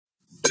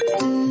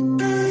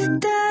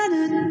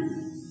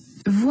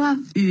Voie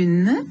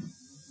 1.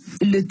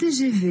 Le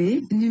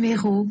TGV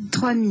numéro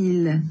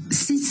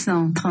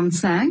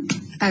 3635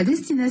 à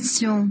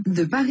destination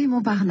de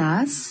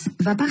Paris-Montparnasse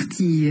va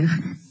partir.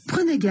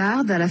 Prenez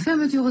garde à la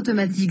fermeture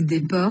automatique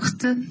des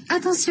portes.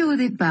 Attention au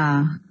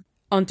départ.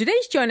 On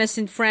today's Join Us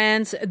in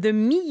France, the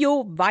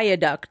Millau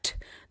Viaduct,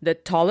 the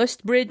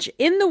tallest bridge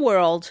in the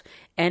world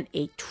and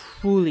a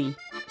truly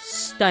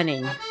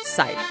stunning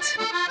sight.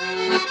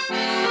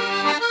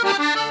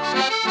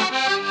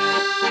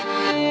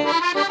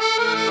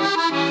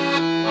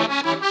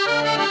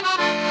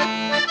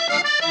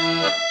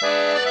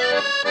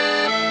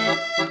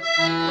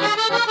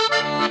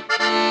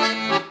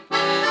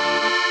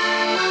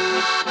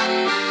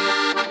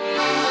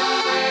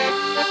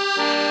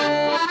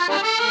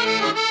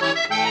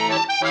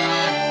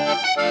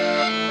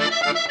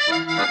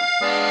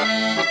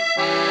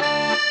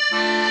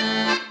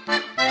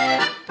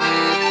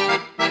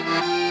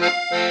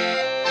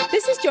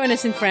 This is Join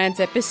Us in France,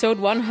 episode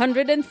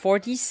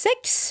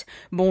 146.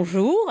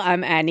 Bonjour,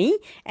 I'm Annie,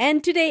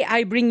 and today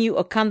I bring you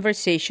a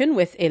conversation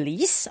with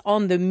Elyse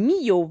on the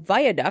Millau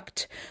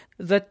Viaduct,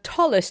 the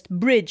tallest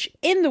bridge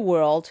in the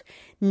world,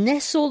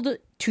 nestled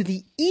to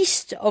the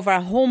east of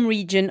our home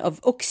region of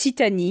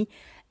Occitanie,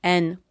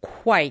 and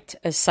quite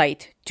a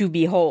sight to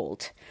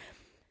behold.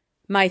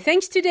 My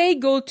thanks today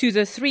go to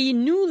the 3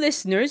 new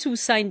listeners who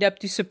signed up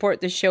to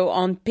support the show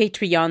on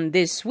Patreon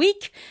this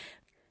week: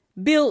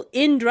 Bill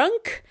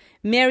Indrunk,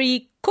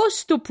 Mary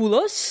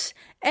Kostopoulos,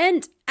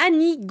 and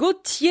Annie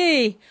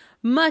Gauthier.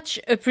 Much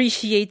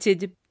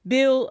appreciated,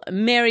 Bill,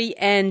 Mary,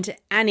 and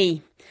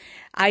Annie.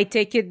 I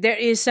take it there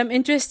is some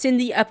interest in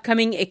the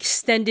upcoming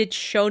extended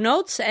show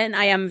notes, and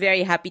I am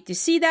very happy to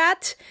see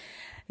that.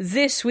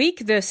 This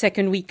week, the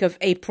second week of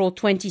April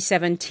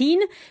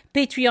 2017,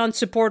 Patreon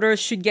supporters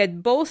should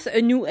get both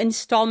a new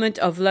installment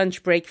of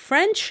Lunch Break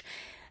French.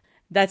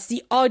 That's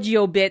the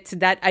audio bit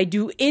that I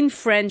do in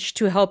French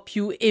to help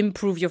you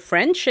improve your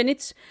French, and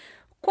it's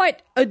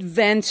quite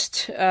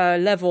advanced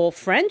level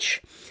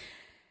French.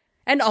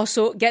 And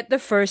also get the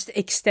first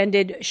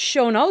extended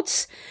show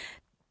notes.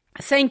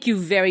 Thank you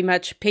very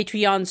much,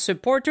 Patreon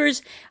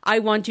supporters. I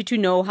want you to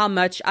know how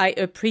much I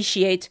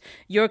appreciate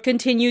your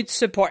continued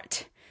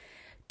support.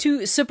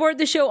 To support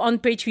the show on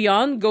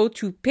Patreon, go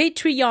to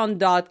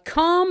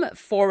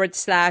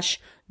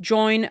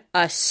patreon.com/join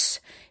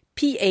us.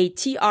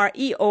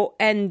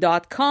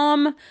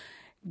 patreon.com,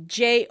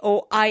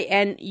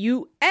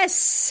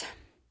 JOINUS.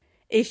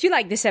 If you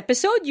like this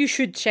episode, you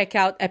should check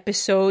out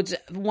episodes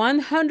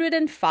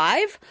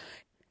 105,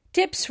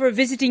 Tips for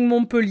Visiting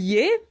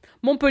Montpellier.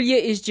 Montpellier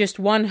is just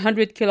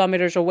 100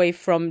 kilometers away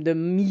from the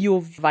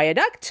Millau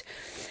Viaduct.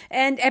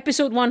 And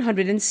episode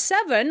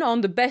 107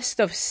 on the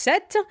best of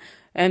Sète.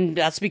 And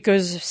that's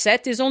because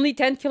Sète is only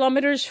 10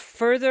 kilometers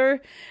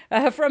further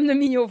from the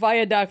Millau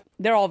Viaduct.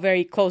 They're all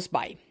very close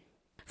by.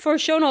 For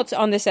show notes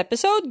on this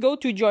episode, go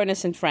to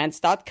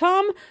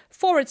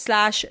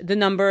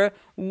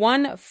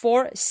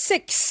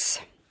joinusinfrance.com/146.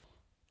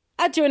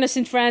 At Join Us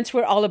in France,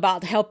 we're all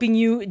about helping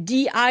you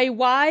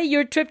DIY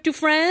your trip to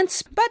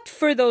France. But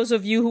for those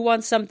of you who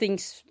want something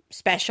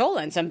special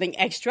and something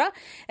extra,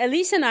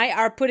 Elyse and I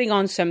are putting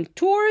on some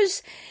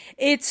tours.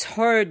 It's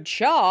her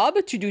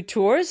job to do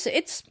tours.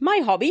 It's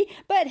my hobby.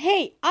 But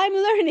hey, I'm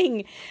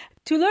learning.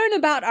 To learn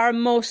about our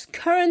most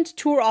current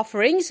tour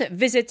offerings,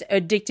 visit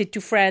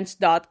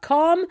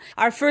addictedtofrance.com.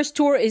 Our first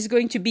tour is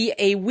going to be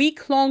a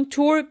week-long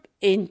tour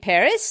in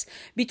Paris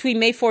between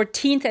May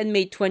 14th and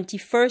May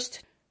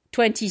 21st,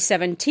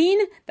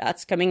 2017.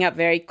 That's coming up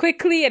very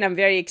quickly, and I'm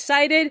very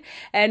excited,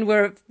 and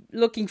we're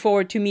looking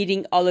forward to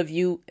meeting all of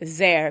you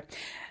there.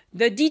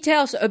 The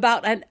details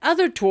about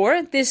another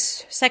tour,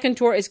 this second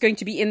tour is going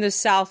to be in the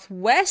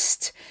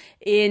Southwest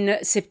in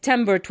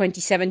September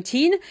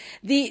 2017.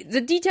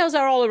 The details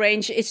are all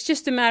arranged. It's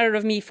just a matter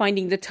of me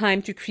finding the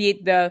time to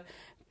create the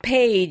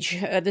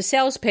page, the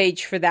sales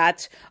page for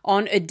that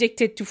on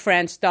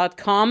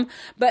addictedtofrance.com.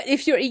 But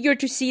if you're eager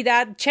to see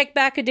that, check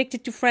back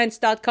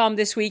addictedtofrance.com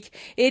this week.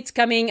 It's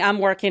coming. I'm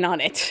working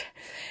on it.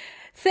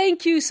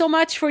 Thank you so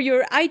much for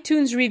your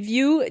iTunes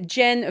review,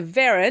 Jen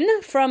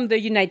Varon from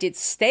the United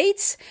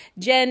States.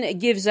 Jen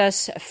gives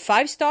us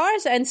 5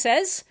 stars and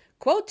says,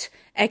 quote,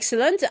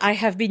 "Excellent. I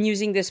have been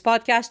using this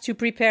podcast to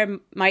prepare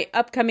my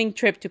upcoming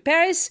trip to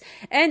Paris,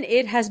 and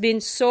it has been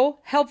so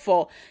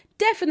helpful.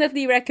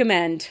 Definitely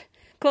recommend."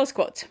 Close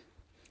quote.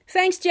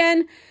 Thanks,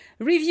 Jen.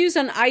 Reviews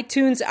on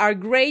iTunes are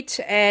great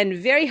and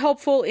very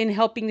helpful in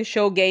helping the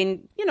show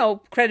gain,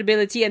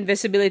 credibility and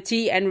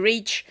visibility and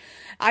reach.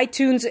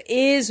 iTunes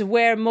is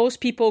where most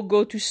people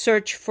go to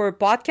search for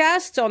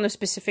podcasts on a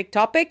specific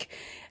topic.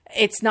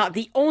 It's not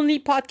the only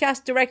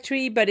podcast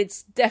directory, but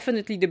it's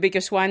definitely the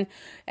biggest one.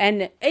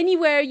 And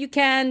anywhere you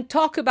can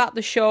talk about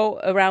the show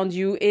around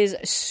you is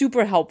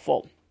super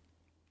helpful.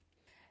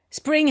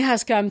 Spring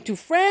has come to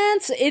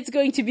France. It's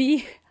going to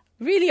be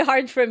really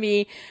hard for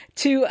me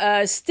to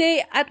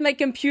stay at my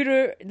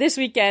computer this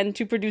weekend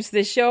to produce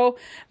this show,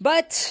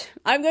 but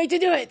I'm going to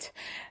do it.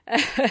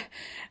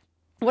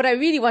 what I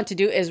really want to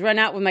do is run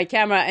out with my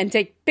camera and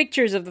take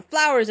pictures of the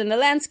flowers and the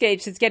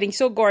landscapes. It's getting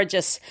so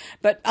gorgeous,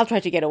 but I'll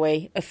try to get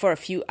away for a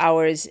few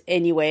hours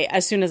anyway,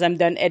 as soon as I'm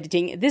done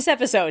editing this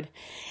episode.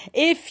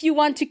 If you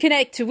want to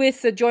connect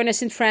with the Join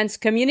Us in France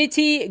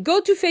community,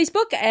 go to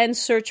Facebook and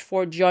search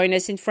for Join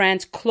Us in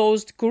France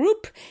closed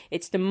group.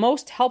 It's the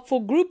most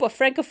helpful group of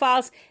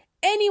Francophiles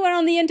anywhere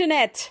on the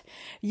internet.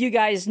 You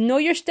guys know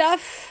your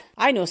stuff.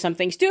 I know some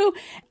things too.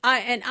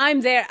 And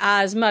I'm there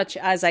as much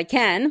as I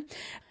can.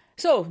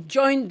 So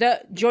join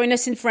the Join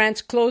Us in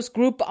France closed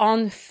group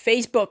on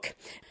Facebook.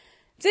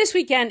 This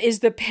weekend is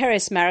the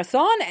Paris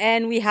Marathon,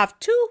 and we have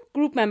 2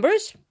 group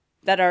members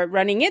that are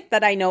running it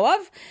that I know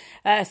of.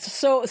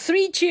 So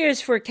 3 cheers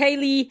for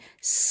Kaylee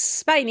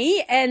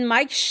Spiney and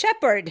Mike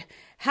Shepard.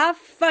 Have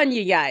fun,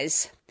 you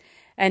guys.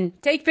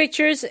 And take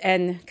pictures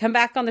and come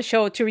back on the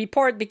show to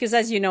report, because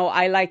as you know,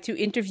 I like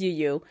to interview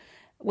you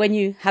when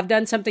you have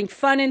done something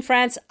fun in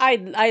France.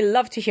 I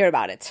love to hear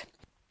about it.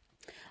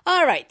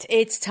 All right,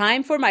 it's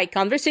time for my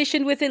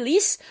conversation with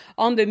Elyse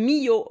on the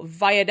Millau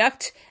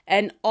Viaduct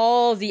and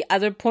all the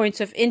other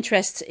points of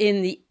interest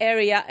in the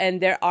area,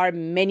 and there are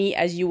many,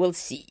 as you will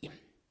see.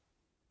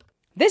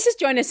 This is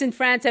Join Us in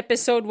France,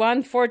 episode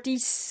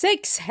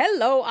 146.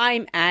 Hello,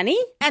 I'm Annie.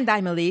 And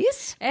I'm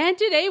Elyse. And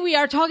today we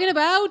are talking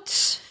about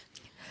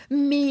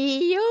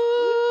Millau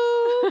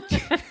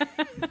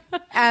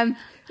and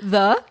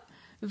the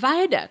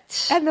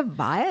viaduct. And the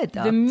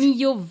viaduct. The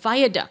Millau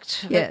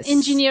Viaduct. Yes. An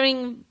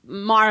engineering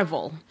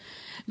marvel.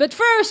 But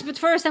first,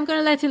 I'm going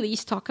to let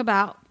Elyse talk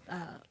about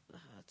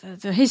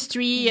the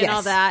history and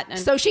all that. And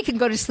so she can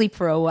go to sleep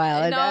for a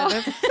while.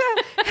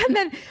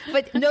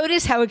 But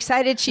notice how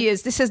excited she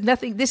is. This is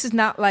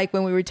not like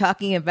when we were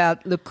talking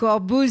about Le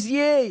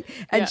Corbusier.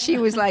 And she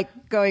was like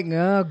going,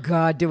 oh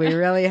God, do we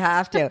really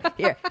have to?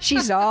 Here,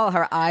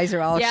 her eyes are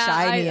all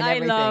shiny and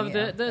everything. I love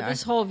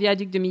this whole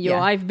Viaduc de Millau.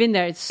 Yeah. I've been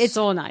there. It's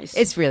so nice.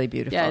 It's really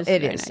beautiful. Yeah,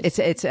 it is. Nice.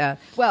 It's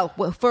well,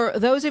 for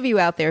those of you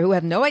out there who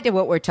have no idea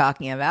what we're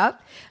talking about,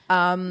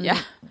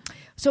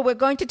 so we're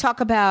going to talk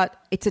about,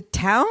 it's a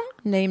town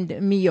named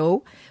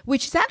Millau,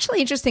 which is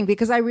actually interesting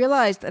because I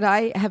realized that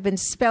I have been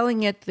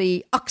spelling it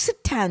the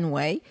Occitan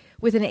way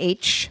with an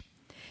H.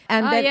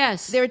 And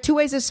there are 2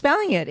 ways of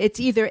spelling it.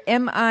 It's either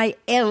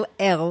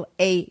Millau,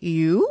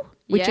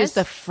 which is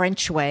the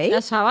French way.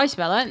 That's how I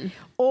spell it.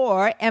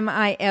 Or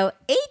Milhau,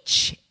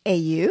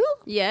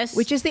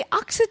 which is the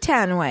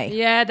Occitan way.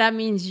 Yeah, that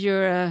means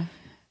you're a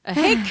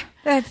hick.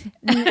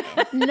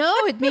 No,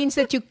 it means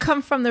that you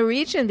come from the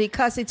region,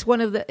 because it's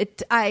one of the.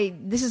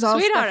 This is all.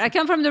 Sweetheart, I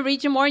come from the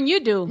region more than you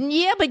do.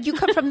 Yeah, but you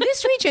come from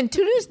this region,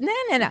 Toulouse. No.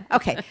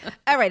 Okay,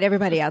 all right,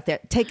 everybody out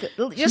there,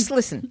 just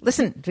listen,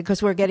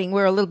 because we're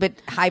a little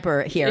bit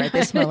hyper here at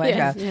this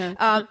moment.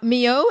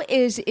 Millau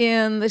is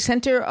in the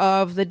center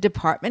of the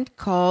department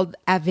called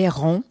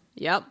Aveyron.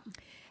 Yep.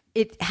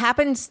 It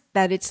happens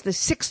that it's the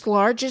 6th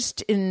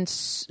largest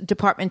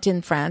department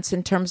in France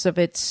in terms of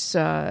its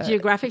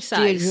geographic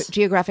size.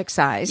 Geographic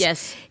size.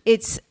 Yes.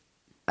 It's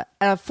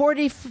a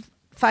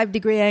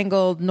 45-degree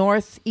angle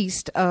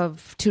northeast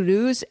of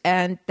Toulouse,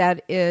 and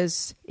it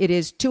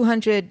is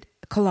 200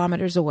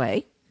 kilometers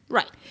away.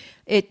 Right.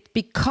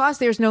 Because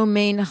there's no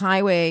main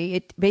highway,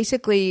 it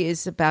basically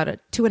is about a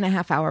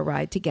 2.5-hour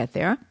ride to get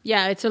there.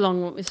 Yeah, it's a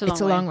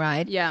long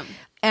ride. Yeah.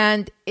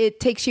 And it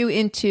takes you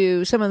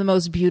into some of the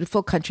most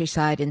beautiful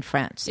countryside in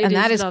France. And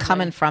that is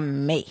coming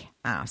from me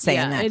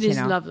saying that. It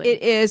is lovely.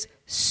 It is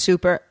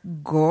super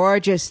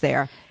gorgeous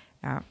there.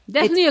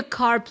 Definitely a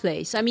car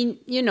place. I mean,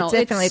 it's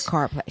definitely a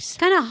car place.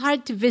 Kind of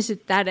hard to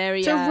visit that area.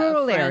 It's a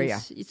rural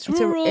area. It's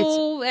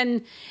rural,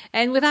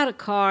 and without a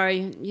car,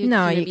 you'd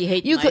be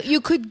hating life.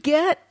 You could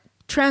get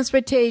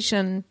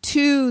transportation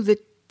to the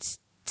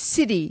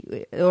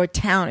city or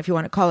town, if you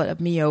want to call it, of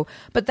Millau,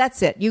 but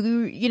that's it.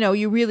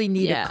 You really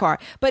need a car.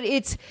 But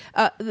it's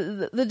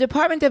the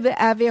department of the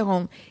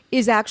Aveyron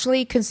is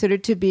actually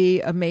considered to be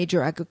a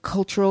major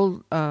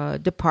agricultural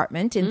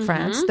department in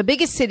France. The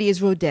biggest city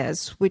is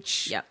Rodez,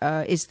 which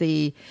is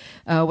the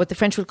what the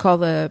French would call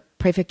the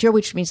préfecture,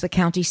 which means the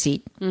county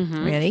seat,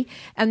 really.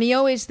 And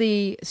Millau is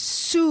the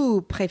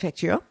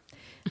sous-préfecture.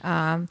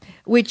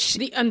 Which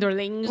the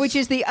underlings, which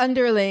is the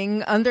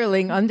underling, and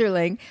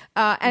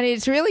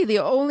it's really the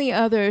only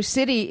other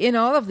city in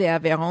all of the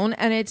Aveyron,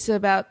 and it's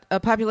about a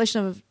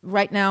population of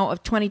right now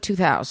of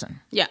 22,000.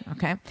 Yeah.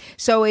 Okay.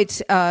 So it's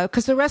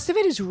because the rest of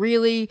it is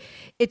really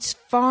it's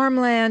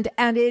farmland,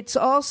 and it's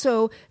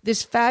also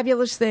this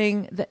fabulous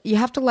thing that you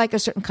have to like a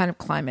certain kind of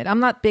climate. I'm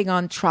not big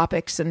on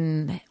tropics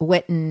and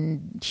wet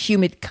and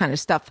humid kind of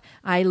stuff.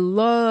 I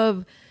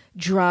love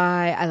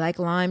dry. I like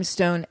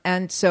limestone.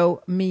 And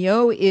so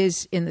Millau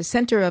is in the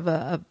center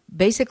of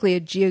basically a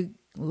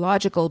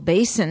geological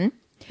basin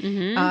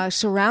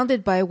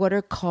surrounded by what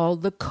are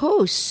called the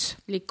coasts.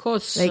 Les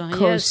coasts.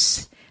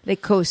 Yes. Les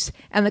coasts.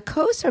 And the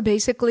coasts are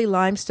basically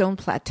limestone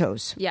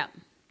plateaus. Yeah.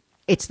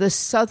 It's the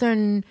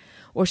southern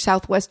or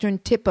southwestern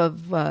tip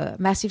of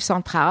Massif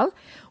Central,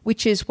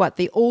 which is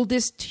the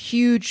oldest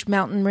huge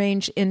mountain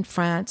range in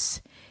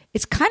France.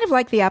 it's kind of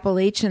like the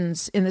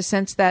Appalachians in the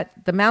sense that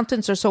the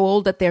mountains are so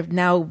old that they've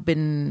now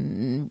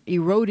been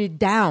eroded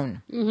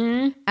down.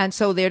 Mm-hmm. And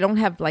so they don't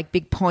have like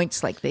big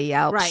points like the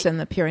Alps and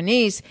the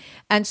Pyrenees.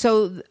 And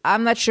so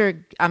I'm not sure,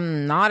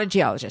 I'm not a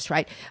geologist,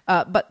 right?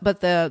 But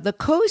the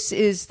coast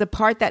is the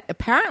part that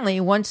apparently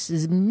once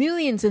is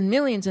millions and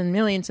millions and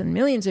millions and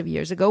millions of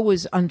years ago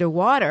was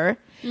underwater.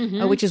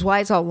 Mm-hmm. Which is why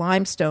it's all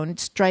limestone.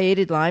 It's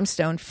striated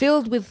limestone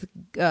filled with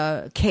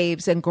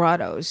caves and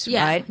grottos,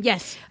 right?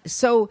 Yes.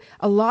 So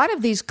a lot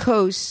of these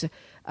coasts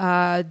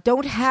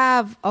don't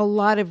have a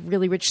lot of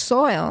really rich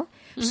soil.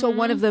 Mm-hmm. So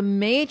one of the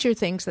major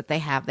things that they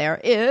have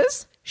there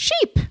is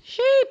sheep.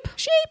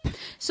 Sheep.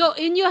 So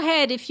in your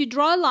head, if you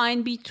draw a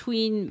line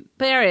between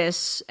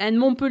Paris and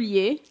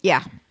Montpellier,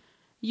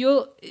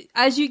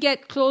 as you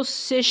get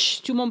close-ish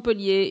to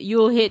Montpellier,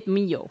 you'll hit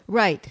Millau.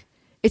 Right.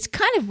 It's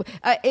kind of,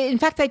 in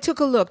fact, I took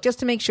a look just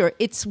to make sure.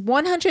 It's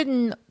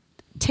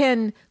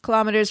 110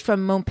 kilometers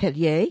from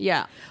Montpellier.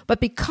 Yeah. But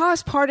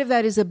because part of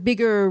that is a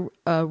bigger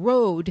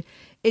road,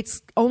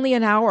 it's only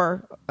an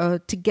hour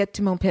to get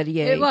to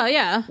Montpellier. Well,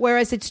 yeah.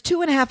 Whereas it's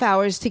 2.5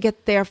 hours to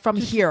get there from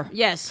here.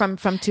 Yes. From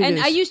Toulouse. And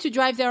I used to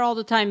drive there all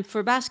the time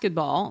for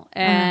basketball.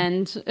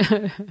 And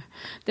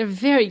they're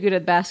very good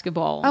at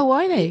basketball. Oh,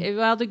 are they?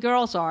 Well, the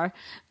girls are.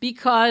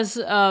 Because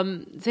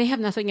they have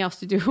nothing else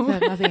to do.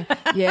 Nothing.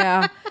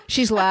 Yeah.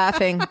 She's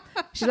laughing.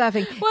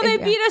 Well, they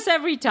beat us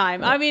every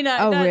time. I mean,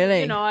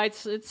 really? You know,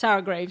 it's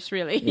sour grapes,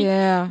 really.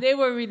 Yeah. They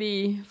were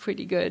really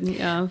pretty good.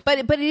 Yeah. But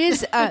it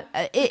is,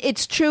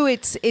 it's true.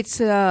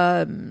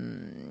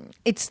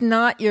 It's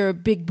not your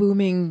big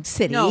booming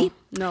city.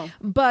 No.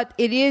 But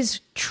it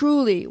is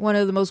truly one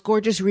of the most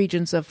gorgeous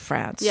regions of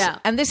France. Yeah.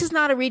 And this is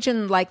not a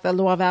region like the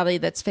Loire Valley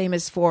that's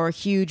famous for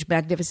huge,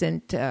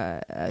 magnificent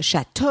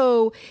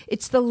chateaux.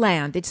 It's the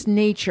land. It's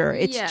nature.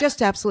 It's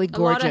just absolutely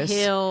gorgeous.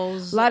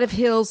 A lot of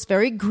hills.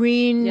 Very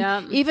green. Yeah.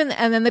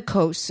 And then the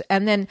coast.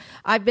 And then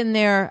I've been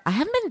there. I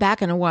haven't been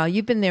back in a while.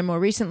 You've been there more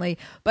recently.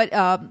 But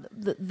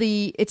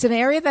it's an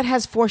area that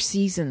has 4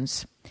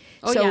 seasons.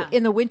 So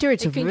in the winter,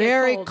 it's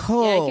very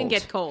cold. Yeah, it can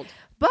get cold.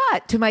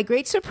 But to my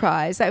great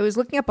surprise, I was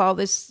looking up all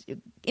this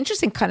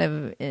interesting kind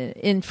of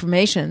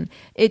information.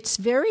 It's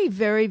very,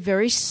 very,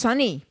 very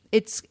sunny.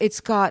 It's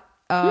got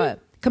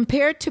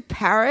compared to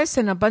Paris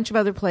and a bunch of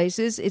other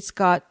places, it's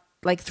got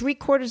like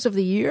 3/4 of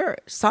the year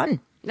sun.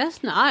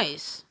 That's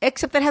nice.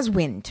 Except that it has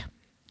wind.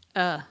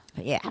 Yeah.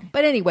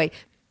 But anyway,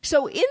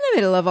 so in the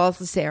middle of all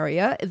this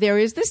area, there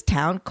is this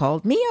town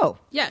called Millau.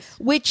 Yes.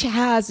 Which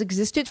has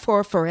existed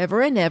for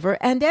forever and ever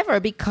and ever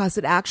because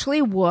it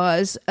actually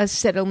was a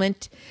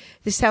settlement.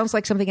 This sounds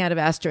like something out of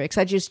Asterix.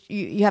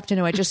 You have to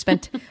know, I just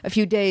spent a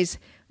few days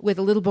with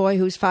a little boy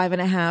who's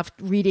 5.5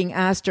 reading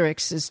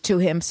Asterixes to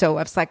him. So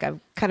I was like, I've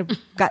kind of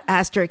got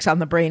Asterix on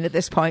the brain at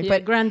this point. Yeah,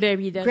 but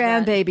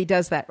grandbaby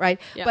does that, right?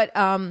 Yeah. But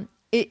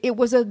it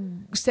was a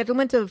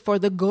settlement for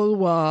the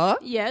Gaulois.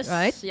 Yes.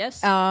 Right?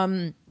 Yes.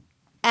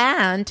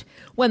 And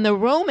when the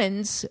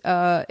Romans,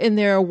 in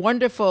their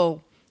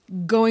wonderful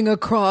going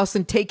across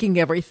and taking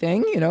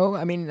everything,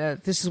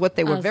 this is what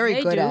they were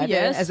very good at,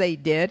 as they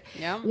did.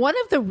 Yeah. One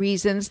of the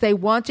reasons they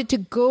wanted to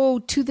go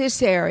to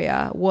this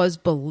area was,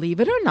 believe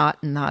it or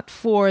not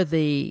for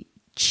the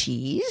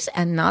cheese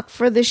and not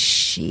for the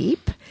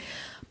sheep,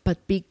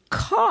 but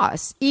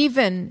because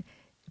even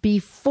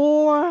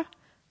before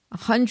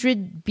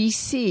 100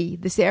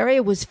 BC, this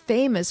area was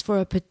famous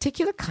for a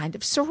particular kind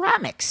of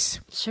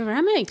ceramics.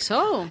 Ceramics,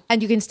 oh.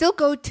 And you can still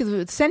go to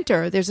the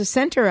center. There's a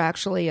center,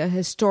 actually, a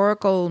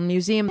historical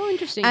museum. Oh,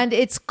 interesting. And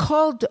it's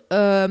called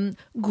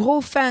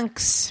Gros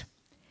Finks.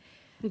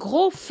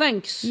 Gros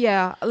Finks.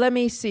 Yeah, let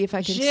me see if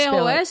I can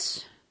spell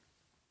it.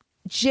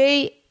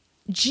 G-A-U.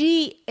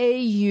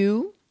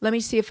 Let me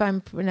see if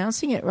I'm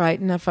pronouncing it right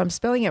and if I'm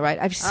spelling it right.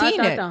 I've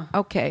seen it.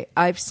 Okay,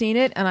 I've seen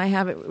it and I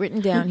have it written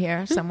down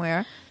here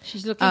somewhere.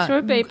 She's looking through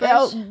her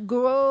papers.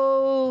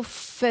 Gros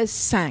Finks.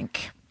 Spell.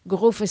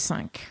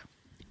 Graufesenque.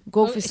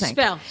 Graufesenque.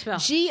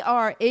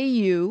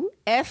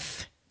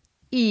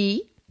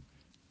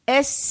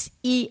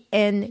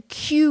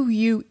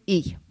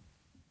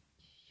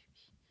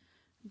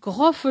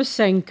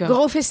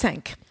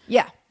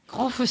 Yeah.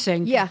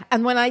 Graufesenque. Yeah,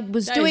 and when I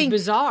was doing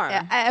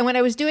bizarre. And when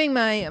I was doing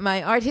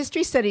my art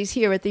history studies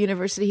here at the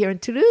university here in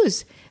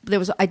Toulouse,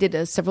 I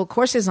did several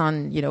courses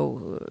on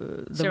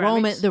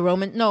Ceramics?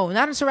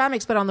 not on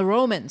ceramics but on the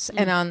Romans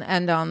and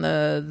on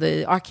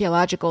the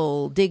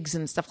archaeological digs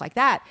and stuff like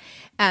that.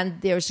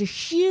 And there's a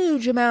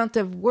huge amount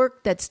of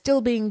work that's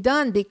still being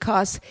done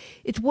because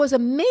it was a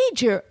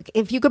major,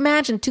 if you can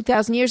imagine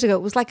 2,000 years ago,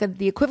 it was like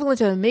the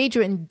equivalent of a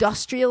major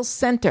industrial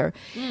center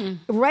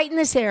right in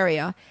this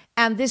area.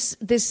 And this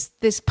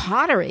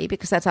pottery,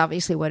 because that's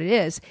obviously what it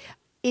is,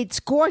 it's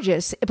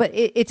gorgeous, but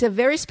it's a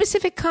very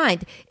specific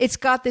kind. It's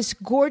got this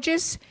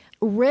gorgeous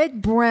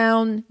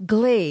red-brown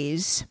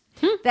glaze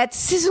that's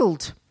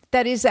sizzled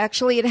that is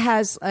actually, it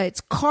has,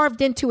 it's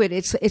carved into it.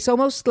 It's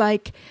almost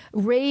like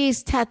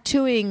raised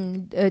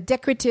tattooing,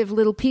 decorative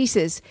little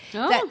pieces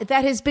that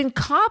has been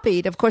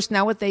copied. Of course,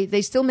 now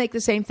they still make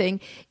the same thing.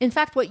 In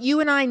fact, what you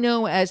and I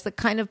know as the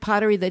kind of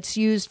pottery that's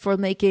used for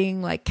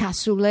making like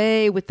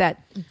cassoulet with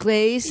that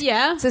glaze,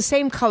 it's the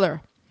same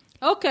color.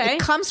 Okay. It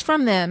comes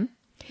from them.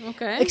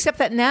 Okay. Except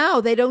that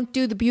now they don't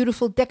do the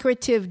beautiful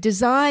decorative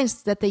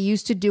designs that they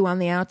used to do on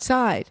the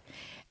outside.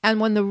 And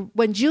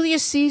when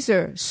Julius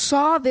Caesar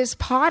saw this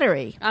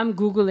pottery, I'm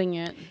Googling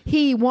it.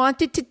 He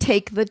wanted to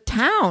take the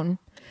town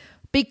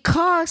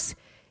because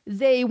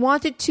they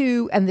wanted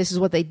to, and this is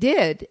what they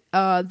did,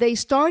 they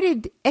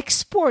started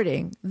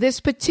exporting this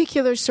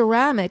particular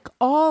ceramic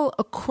all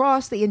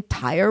across the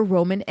entire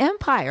Roman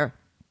Empire.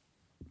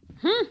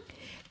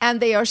 And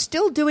they are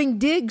still doing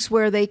digs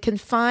where they can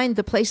find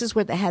the places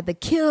where they had the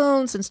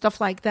kilns and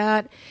stuff like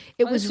that.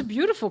 It's a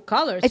beautiful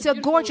color. It's a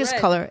gorgeous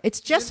color. It's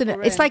just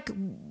it's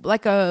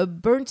like a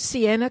burnt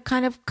sienna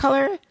kind of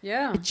color.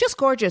 Yeah. It's just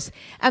gorgeous.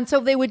 And so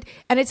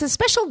and it's a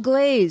special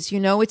glaze,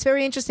 It's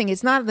very interesting.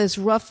 It's not this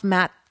rough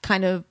matte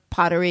kind of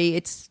pottery.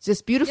 It's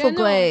just beautiful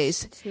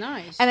glaze. It's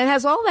nice. And it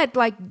has all that,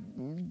 like,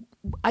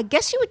 I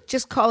guess you would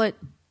just call it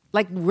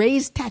like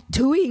raised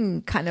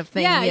tattooing kind of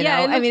thing. Yeah,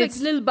 It looks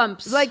like little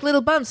bumps. Like little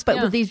bumps, but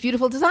with these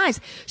beautiful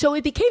designs. So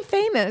it became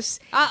famous.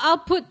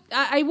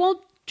 I won't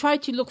try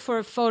to look for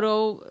a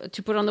photo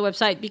to put on the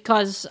website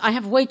because I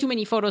have way too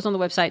many photos on the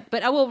website,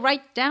 but I will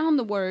write down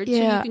the word.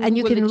 Yeah, so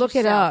you can look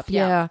it up.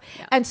 Yeah.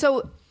 And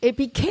so it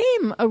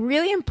became a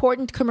really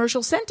important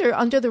commercial center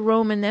under the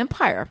Roman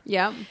Empire.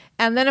 Yeah.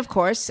 And then, of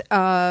course,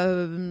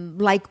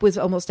 like with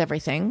almost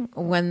everything,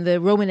 when the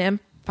Roman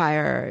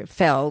Empire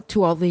fell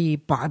to all the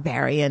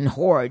barbarian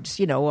hordes,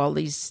 all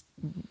these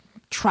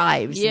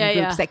tribes and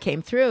groups that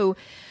came through.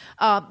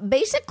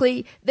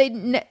 Basically,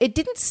 it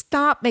didn't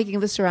stop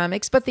making the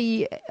ceramics, but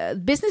the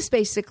business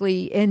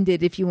basically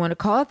ended, if you want to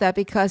call it that,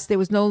 because there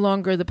was no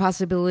longer the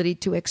possibility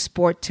to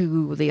export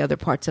to the other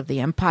parts of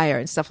the empire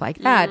and stuff like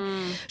that.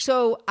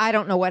 So I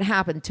don't know what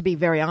happened, to be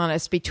very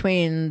honest,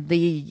 between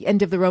the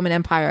end of the Roman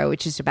Empire,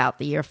 which is about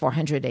the year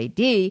 400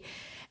 AD,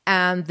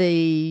 and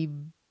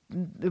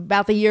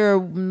about the year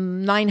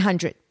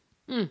 900.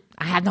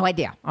 I have no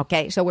idea.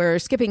 Okay, so we're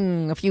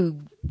skipping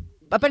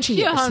a bunch of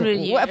years.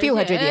 A few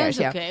hundred years.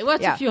 Okay.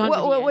 What's a few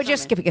hundred years? We're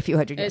just skipping a few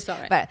hundred years. It's all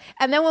right.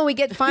 And then when we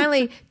get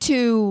finally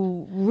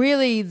to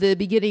really the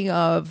beginning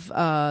of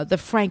the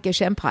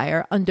Frankish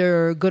Empire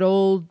under good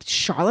old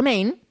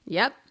Charlemagne.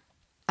 Yep.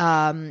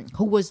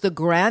 Who was the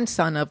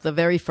grandson of the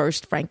very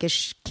first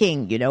Frankish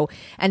king,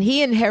 and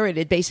he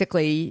inherited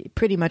basically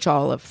pretty much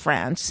all of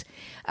France.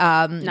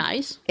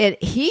 Nice.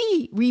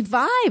 He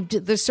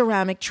revived the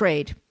ceramic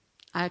trade.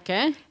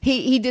 Okay.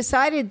 He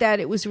decided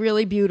that it was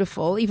really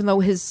beautiful, even though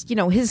his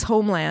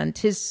homeland,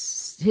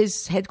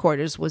 his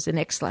headquarters was in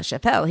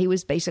Aix-la-Chapelle. He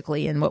was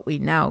basically in what we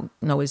now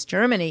know as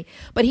Germany,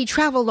 but he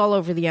traveled all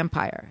over the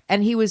empire,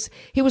 and he was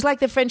like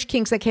the French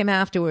kings that came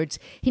afterwards.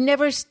 He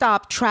never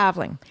stopped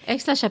traveling.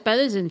 Aix-la-Chapelle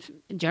is in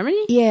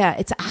Germany? Yeah,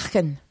 it's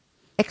Aachen.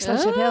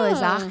 Aix-la-Chapelle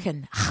is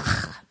Aachen.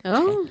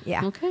 Oh,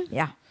 yeah. Okay.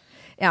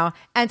 Yeah.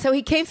 And so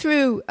he came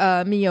through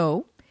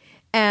Millau,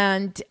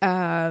 and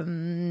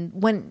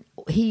when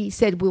he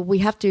said, well, we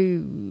have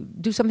to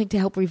do something to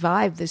help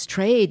revive this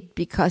trade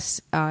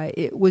because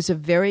it was a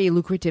very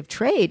lucrative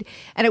trade.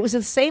 And it was at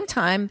the same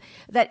time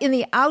that in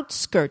the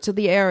outskirts of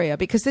the area,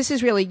 because this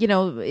is really,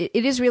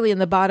 it is really in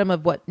the bottom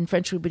of what in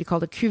French would be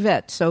called a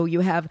cuvette. So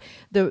you have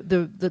the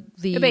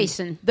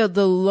basin, the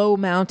low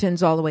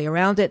mountains all the way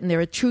around it. And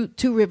there are two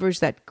rivers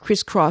that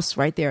crisscross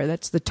right there.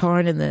 That's the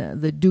Tarn and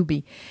the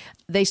Doubs.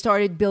 They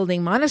started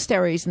building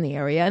monasteries in the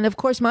area. And of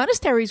course,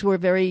 monasteries were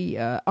very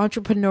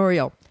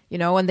entrepreneurial,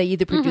 and they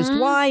either produced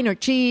wine or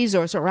cheese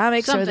or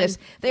ceramics or this.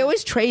 They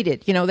always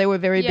traded, they were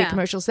very big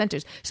commercial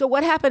centers. So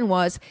what happened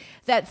was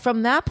that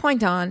from that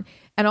point on,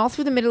 and all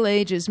through the Middle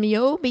Ages,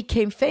 Millau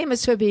became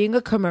famous for being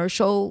a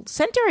commercial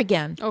center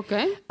again.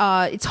 Okay.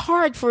 It's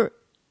hard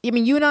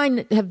you and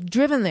I have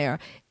driven there.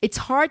 It's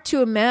hard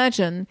to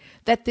imagine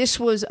that this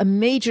was a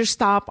major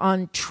stop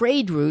on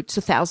trade routes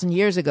 1,000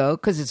 years ago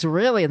because it's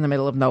really in the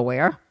middle of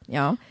nowhere.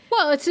 Well,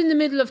 it's in the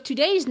middle of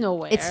today's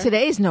nowhere. It's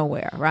today's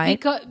nowhere,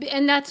 right?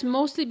 And that's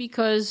mostly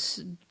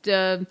because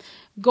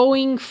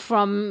going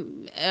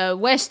from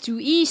west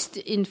to east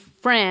in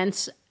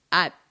France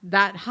at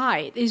that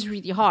height is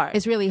really hard.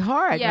 It's really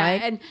hard,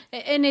 right?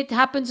 And it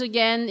happens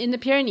again in the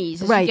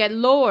Pyrenees as right. you get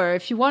lower.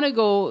 If you want to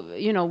go,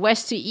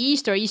 west to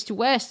east or east to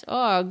west,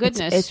 oh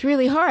goodness, it's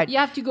really hard. You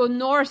have to go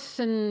north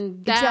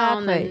and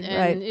down, exactly,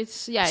 and right. it's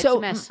so it's a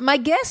mess. My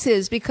guess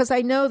is, because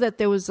I know that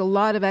there was a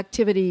lot of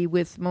activity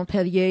with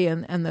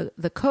Montpellier and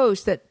the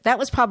coast, that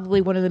was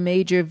probably one of the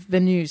major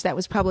venues. That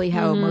was probably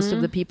how most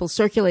of the people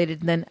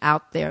circulated, and then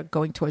out there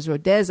going towards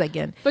Rodez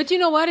again. But you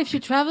know what? If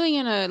you're traveling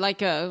in a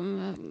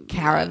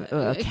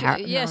caravan,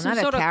 some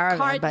sort of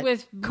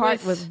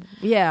cart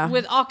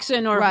with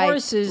oxen or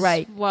horses.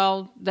 Right.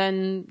 Well,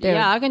 then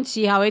I can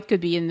see how it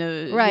could be in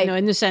the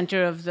in the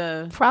center of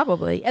the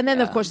probably. And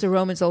then of course the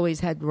Romans always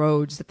had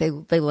roads that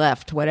they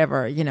left,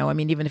 whatever. I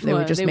mean, even if they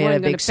were just made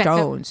of big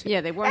stones.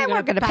 They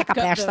weren't going to pick up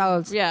their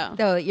stones. Yeah.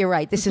 No, you're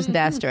right. This isn't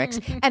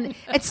Asterix. and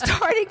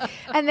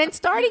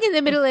starting in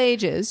the Middle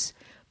Ages,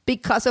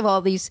 because of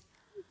all these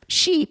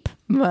sheep,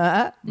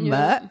 something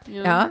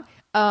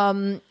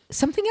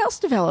else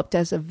developed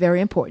as a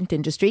very important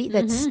industry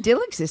that still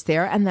exists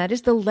there, and that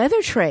is the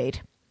leather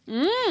trade.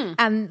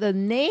 And the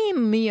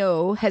name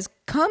Millau has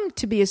come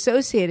to be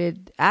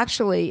associated,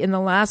 actually, in the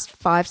last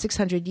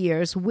 500-600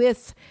 years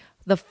with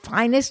the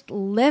finest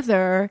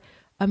leather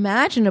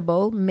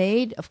imaginable,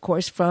 made, of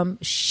course, from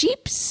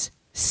sheep's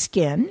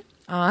skin.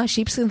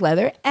 Sheepskin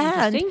leather.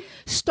 And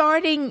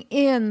starting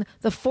in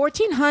the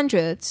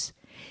 1400s,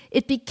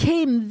 it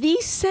became the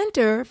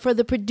center for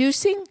the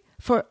producing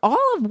for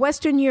all of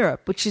Western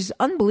Europe, which is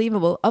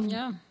unbelievable, of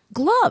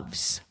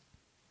gloves.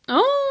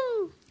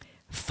 Oh.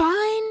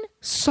 Fine,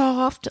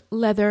 soft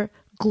leather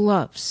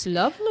gloves.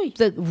 Lovely.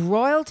 The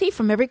royalty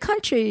from every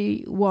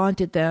country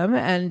wanted them,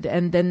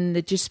 and then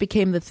it just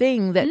became the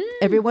thing that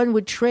everyone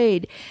would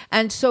trade.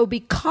 And so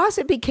because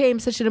it became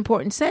such an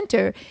important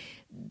center,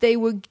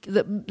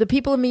 the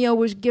people of Millau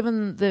were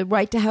given the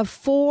right to have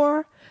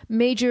 4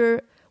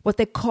 major, what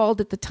they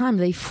called at the time,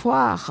 les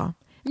foires.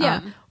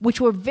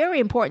 Which were very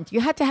important. You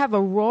had to have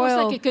a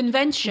royal... It's like a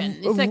convention.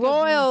 It's like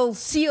royal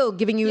seal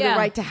giving you the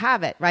right to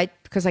have it, right?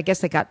 Because I guess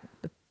they got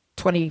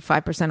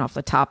 25% off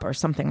the top or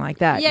something like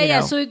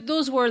that. So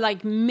those were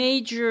like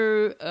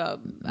major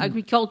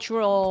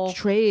agricultural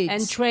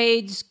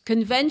trades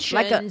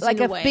conventions, like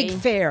a big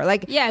fair.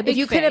 If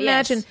you could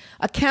imagine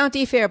a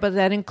county fair, but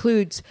that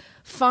includes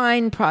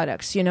fine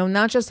products,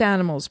 not just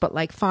animals, but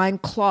like fine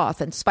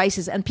cloth and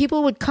spices. And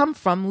people would come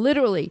from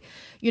literally,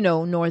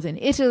 northern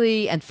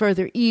Italy and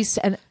further east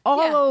and all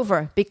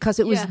over, because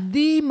it was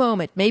the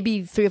moment,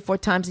 maybe 3 or 4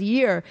 times a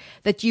year,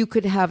 that you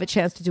could have a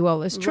chance to do all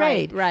this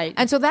trade. Right.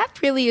 And so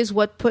that really is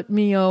what put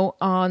Millau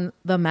on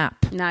the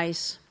map.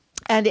 Nice.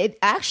 And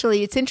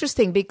it's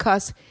interesting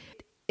because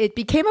it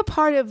became a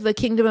part of the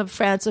Kingdom of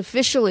France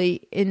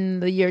officially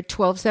in the year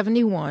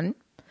 1271.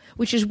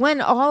 Which is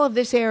when all of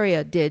this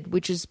area did,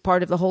 which is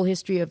part of the whole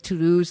history of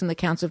Toulouse and the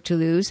Counts of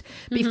Toulouse.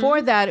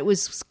 Before that, it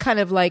was kind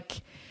of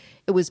like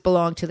it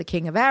belonged to the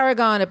King of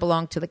Aragon, it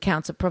belonged to the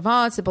Counts of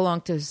Provence, it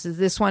belonged to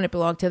this one, it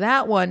belonged to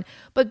that one.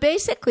 But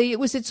basically, it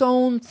was its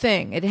own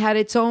thing. It had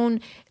its own...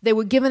 They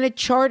were given a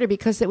charter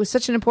because it was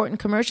such an important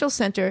commercial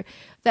center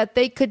that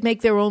they could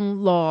make their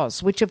own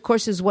laws, which of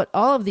course is what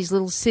all of these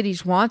little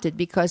cities wanted,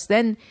 because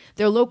then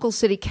their local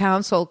city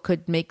council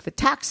could make the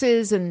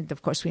taxes. And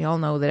of course, we all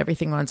know that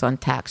everything runs on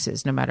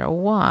taxes no matter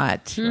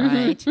what,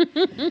 right?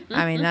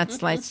 I mean,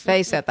 let's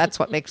face it, that's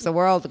what makes the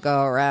world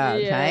go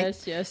around, right?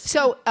 Yes.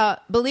 So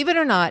believe it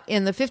or not,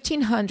 in the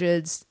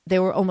 1500s,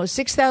 there were almost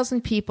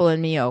 6,000 people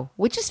in Millau,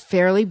 which is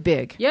fairly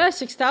big. Yeah,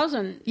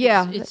 6,000.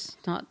 Yeah. It's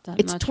not that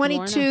it's much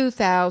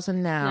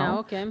 22,000 now.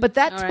 Okay. But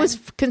that was,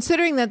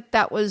 considering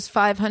that was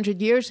 500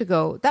 years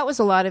ago, that was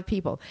a lot of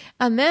people.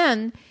 And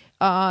then,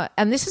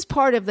 and this is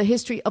part of the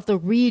history of the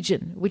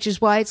region, which is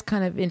why it's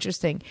kind of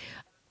interesting.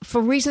 For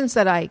reasons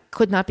that I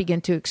could not begin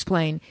to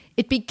explain,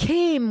 it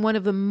became one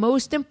of the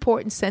most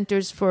important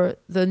centers for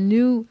the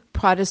new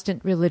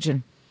Protestant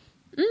religion.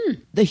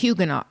 The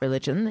Huguenot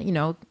religion,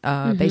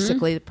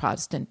 basically the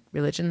Protestant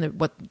religion,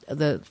 what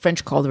the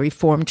French call the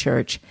Reformed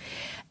Church.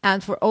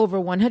 And for over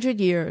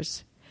 100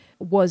 years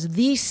was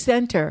the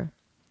center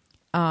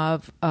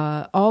of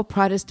all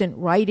Protestant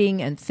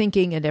writing and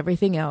thinking and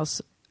everything else.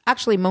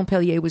 Actually,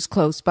 Montpellier was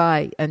close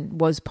by and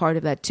was part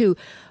of that too.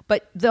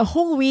 But the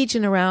whole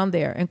region around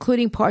there,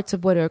 including parts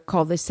of what are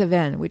called the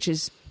Cevennes, which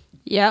is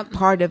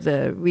part of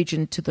the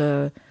region to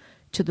the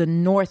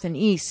north and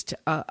east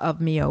of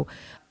Millau,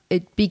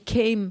 it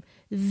became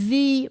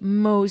the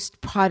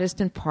most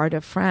Protestant part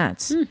of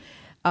France.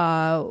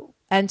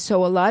 And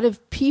so a lot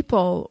of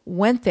people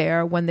went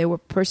there when they were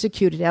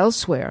persecuted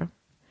elsewhere,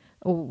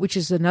 which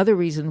is another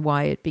reason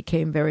why it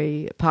became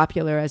very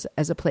popular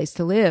as a place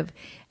to live.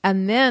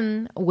 And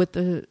then with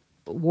the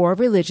War of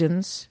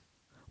Religions,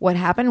 what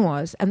happened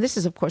was, and this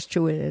is of course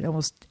true in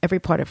almost every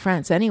part of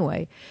France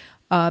anyway,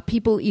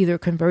 people either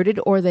converted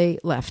or they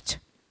left.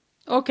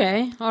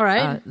 Okay, all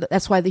right.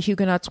 That's why the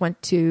Huguenots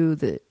went to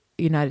the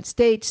United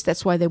States.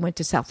 That's why they went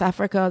to South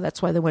Africa.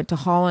 That's why they went to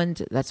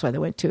Holland. That's why they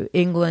went to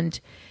England,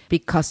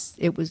 because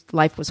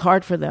life was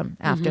hard for them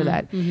after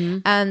that.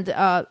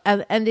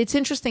 And it's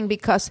interesting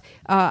because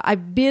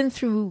I've been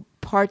through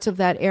parts of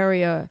that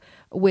area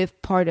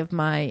with part of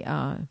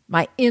my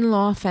my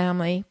in-law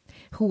family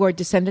who are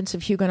descendants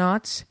of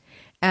Huguenots.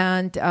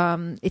 And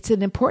it's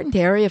an important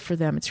area for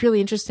them. It's really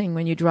interesting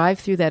when you drive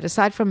through that.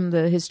 Aside from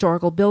the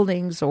historical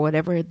buildings or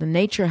whatever the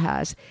nature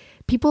has,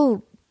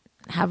 people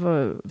have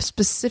a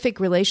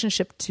specific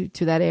relationship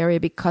to that area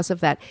because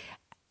of that.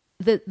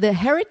 The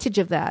heritage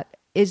of that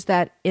is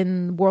that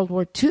in World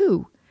War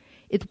II,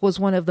 it was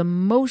one of the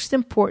most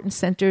important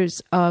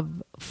centers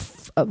of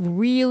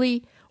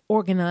really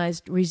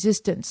organized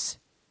resistance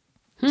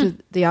to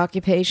the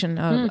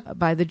occupation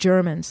by the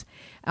Germans.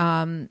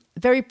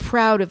 Very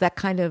proud of that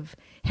kind of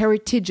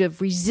heritage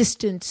of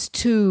resistance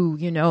to,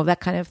 that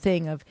kind of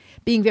thing of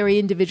being very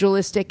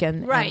individualistic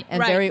and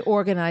very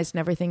organized and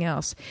everything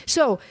else.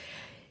 So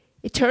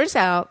it turns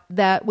out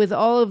that with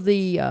all of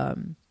the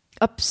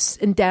ups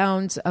and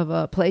downs of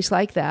a place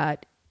like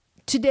that,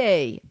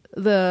 today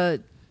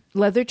the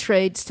leather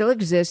trade still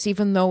exists,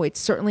 even though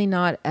it's certainly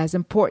not as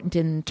important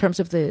in terms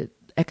of the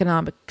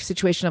economic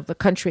situation of the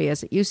country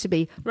as it used to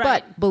be. Right.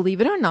 But believe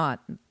it or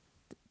not,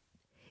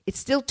 it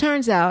still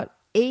turns out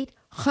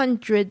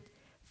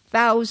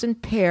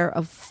 800,000 pair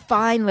of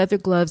fine leather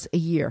gloves a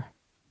year.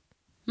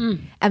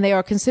 And they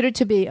are considered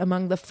to be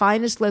among the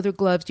finest leather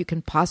gloves you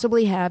can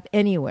possibly have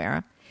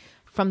anywhere.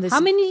 From this,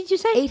 how many did you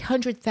say?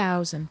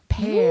 800,000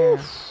 pair.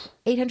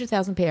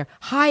 800,000 pair.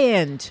 High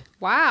end.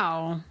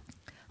 Wow.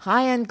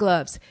 High-end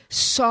gloves,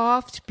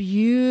 soft,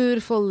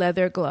 beautiful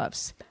leather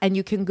gloves. And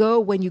you can go,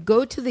 when you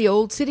go to the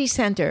old city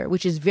center,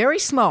 which is very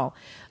small,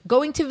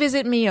 going to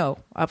visit Millau,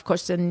 of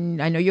course, and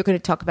I know you're going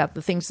to talk about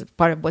the things,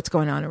 part of what's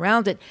going on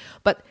around it,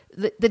 but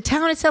the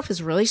town itself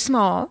is really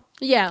small.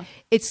 Yeah.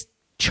 It's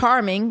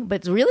charming, but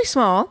it's really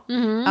small.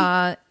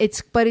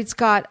 It's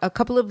got a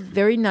couple of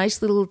very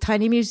nice little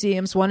tiny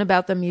museums. One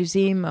about the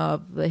museum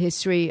of the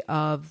history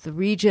of the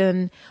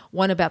region.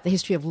 One about the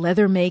history of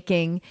leather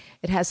making.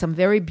 It has some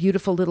very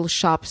beautiful little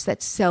shops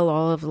that sell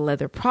all of the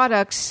leather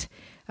products.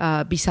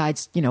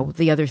 Besides,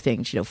 the other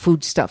things,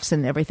 foodstuffs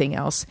and everything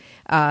else.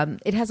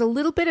 It has a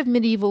little bit of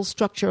medieval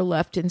structure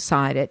left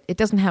inside it. It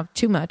doesn't have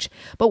too much.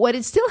 But what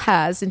it still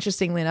has,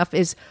 interestingly enough,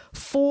 is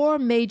 4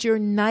 major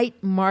night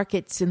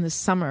markets in the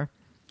summer.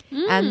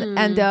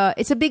 And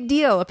it's a big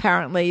deal,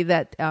 apparently,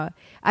 that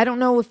I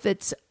don't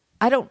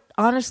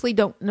honestly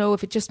don't know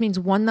if it just means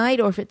one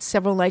night or if it's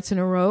several nights in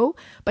a row,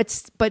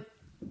 but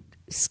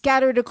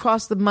scattered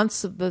across the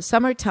months of the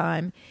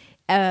summertime.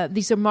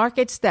 These are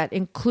markets that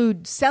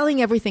include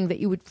selling everything that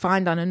you would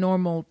find on a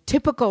normal,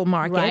 typical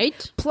market,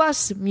 right,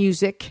 plus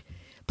music,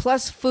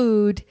 plus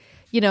food.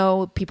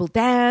 People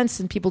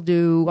dance and people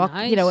do,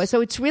 nice.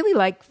 So it's really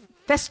like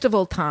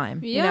festival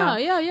time. Yeah.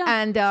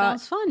 And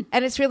sounds fun.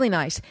 And it's really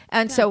nice.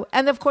 And so,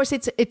 and of course,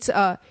 it's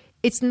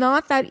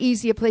not that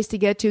easy a place to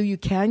get to. You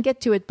can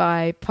get to it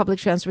by public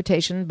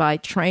transportation, by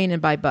train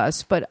and by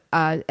bus. But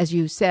as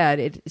you said,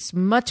 it's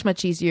much,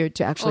 much easier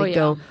to actually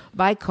go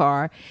by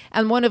car.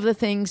 And one of the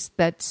things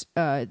that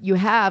you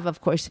have, of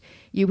course,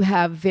 you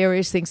have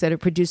various things that are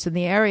produced in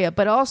the area,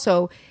 but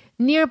also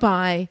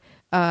nearby,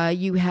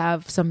 you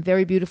have some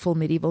very beautiful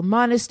medieval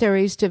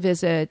monasteries to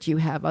visit. You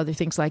have other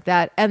things like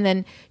that. And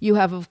then you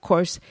have, of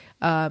course,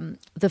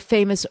 the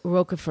famous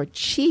Roquefort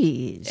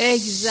cheese.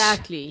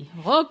 Exactly.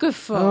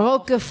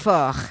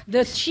 Roquefort.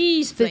 The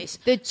cheese place.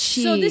 The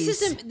cheese. So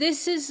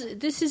this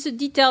is a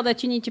detail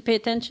that you need to pay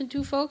attention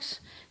to, folks.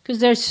 Because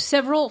there's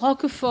several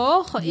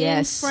Roquefort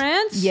in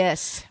France.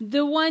 Yes.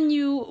 The one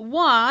you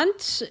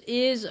want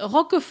is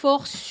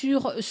Roquefort sur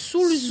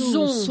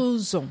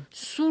Soulzon.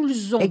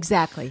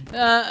 Exactly.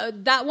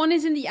 That one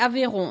is in the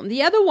Aveyron.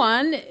 The other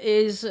one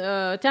is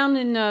down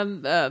in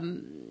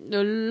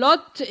the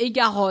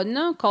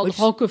Lot-et-Garonne called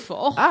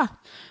Roquefort.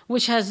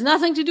 Which has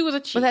nothing to do with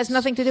the cheese. Well, it has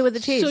nothing to do with the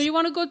cheese. So you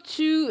want to go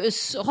to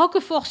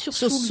Roquefort sur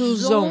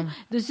Soulzon.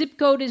 The zip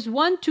code is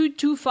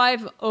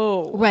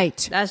 12250.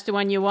 Right. That's the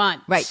one you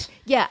want. Right.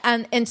 Yeah,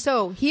 and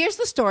so here's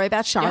the story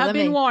about Charlemagne. You have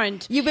been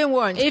warned. You've been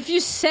warned. If you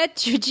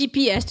set your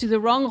GPS to the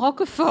wrong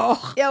Roquefort,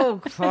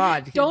 oh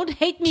God, don't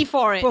hate me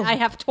for it. I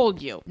have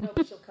told you. No,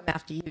 she'll come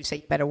after you, so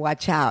you better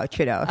watch out.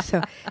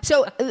 So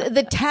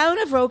the town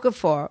of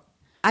Roquefort.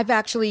 Have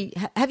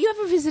you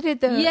ever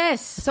visited the?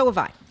 Yes. So have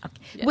I.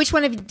 Okay. Yes. Which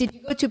one did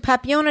you go to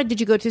Papillon or did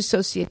you go to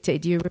Société?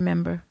 Do you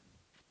remember?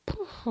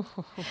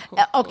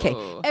 Okay,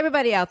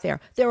 everybody out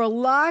there are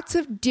lots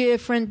of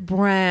different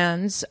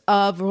brands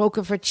of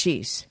Roquefort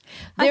cheese.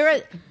 There are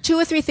 2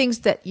 or 3 things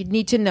that you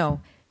need to know.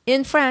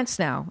 In France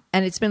now,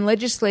 and it's been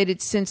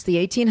legislated since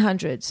the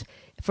 1800s,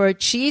 for a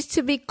cheese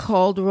to be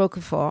called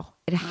Roquefort,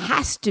 it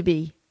has to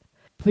be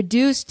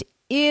produced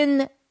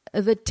in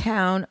the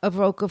town of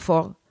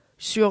Roquefort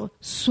sur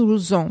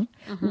Soulzon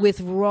with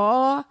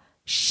raw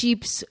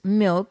sheep's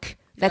milk.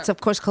 That's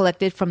of course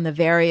collected from the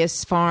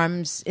various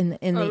farms in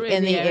the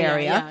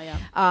area.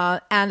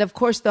 And of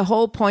course, the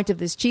whole point of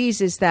this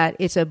cheese is that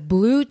it's a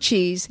blue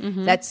cheese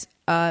that's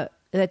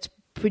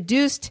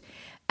produced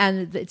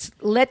and it's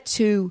let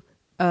to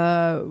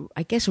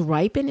I guess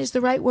ripen is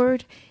the right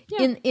word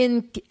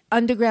in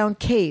underground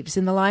caves,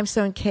 in the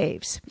limestone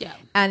caves. Yeah,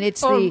 and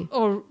it's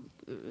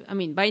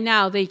by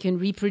now they can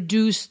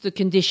reproduce the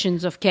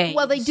conditions of caves.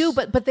 Well, they do,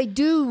 but they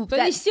do. But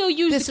they still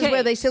use. This is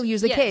where they still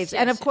use the caves,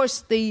 and of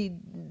course the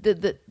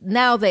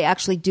now they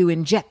actually do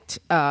inject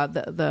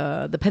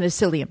the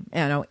penicillium,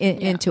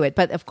 into it.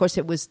 But of course,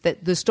 it was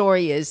the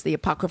story is the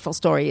apocryphal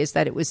story is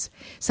that it was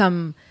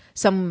some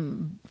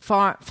some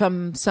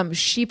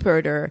sheep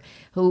herder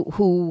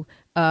who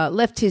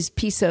left his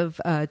piece of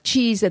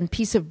cheese and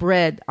piece of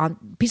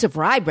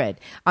rye bread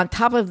on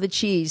top of the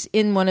cheese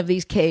in one of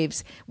these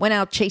caves, went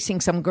out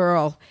chasing some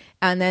girl,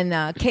 and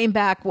then came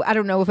back. I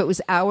don't know if it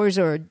was hours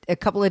or a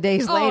couple of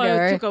days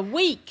later. It took a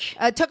week.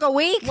 Took a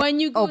week? When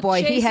you go oh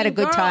boy, he had a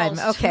good girls. time.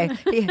 Okay,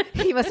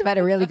 he must have had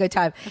a really good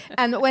time.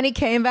 And when he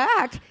came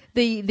back,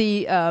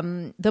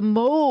 the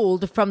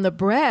mold from the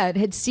bread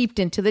had seeped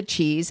into the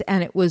cheese,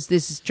 and it was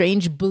this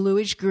strange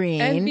bluish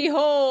green. And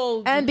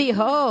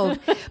behold.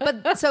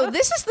 But so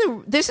this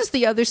is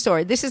the other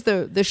story. This is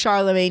the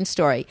Charlemagne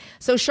story.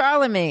 So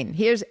Charlemagne,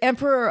 here's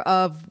emperor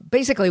of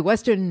basically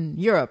Western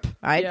Europe,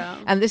 right? Yeah.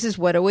 And this is,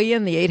 what are we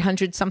in, the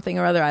 800 something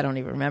or other? I don't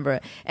even remember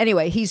it.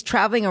 Anyway, he's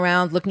traveling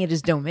around looking at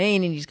his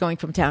domain, and he's going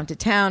from town to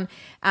town,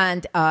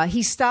 and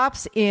he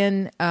stops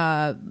in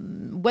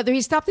whether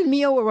he stopped in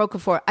Millau or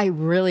Roquefort, I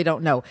really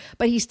don't know,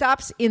 but he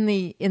stops in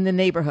the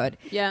neighborhood.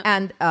 Yeah.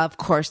 And of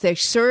course they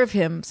serve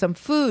him some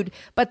food,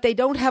 but they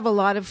don't have a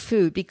lot of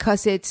food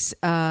because it's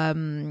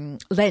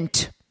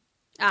Lent.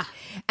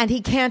 And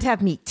he can't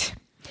have meat.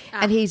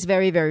 And he's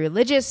very, very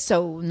religious,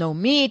 so no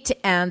meat,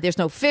 and there's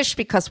no fish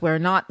because we're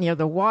not near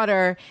the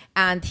water.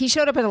 And he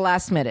showed up at the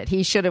last minute.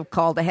 He should have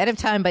called ahead of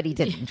time, but he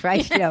didn't,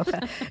 right?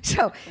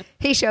 So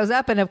he shows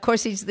up, and of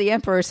course he's the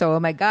emperor, so oh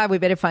my God, we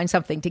better find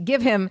something to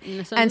give him.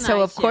 And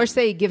so of course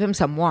they give him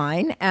some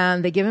wine,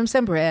 and they give him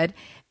some bread,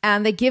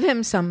 and they give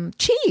him some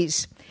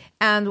cheese.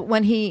 And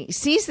when he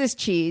sees this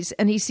cheese,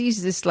 and he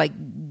sees this like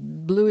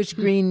bluish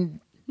green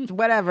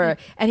whatever,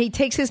 and he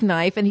takes his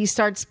knife and he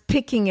starts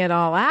picking it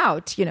all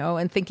out,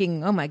 and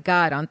thinking, oh my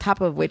God, on top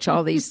of which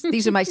all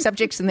these are my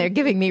subjects, and they're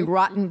giving me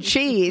rotten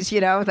cheese,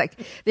 like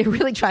they're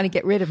really trying to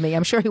get rid of me.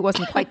 I'm sure he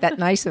wasn't quite that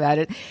nice about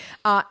it.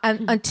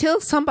 And until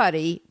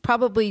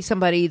probably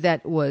somebody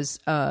that was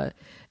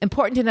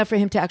important enough for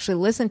him to actually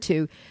listen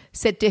to,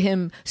 said to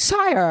him,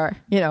 "Sire,"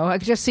 I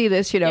could just see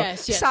this,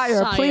 yes,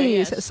 "Sire,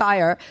 please, yes.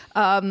 Sire,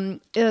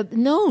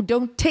 no,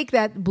 don't take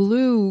that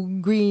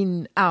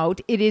blue-green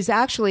out. It is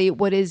actually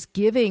what is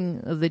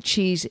giving the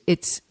cheese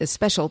its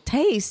special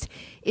taste.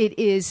 It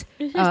is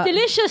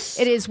delicious.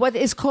 It is what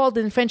is called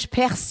in French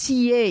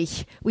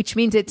persillé, which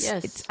means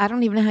it's I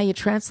don't even know how you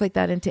translate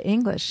that into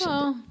English.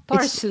 Well,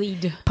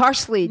 parsleyed.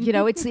 Parsleyed,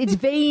 it's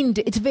veined.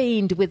 It's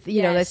veined with,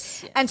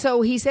 yes. And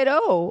so he said,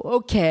 "Oh,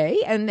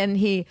 okay." And then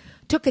he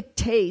took a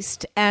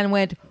taste and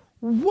went,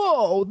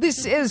 "Whoa,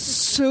 this is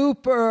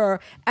super,"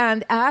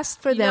 and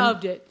asked for them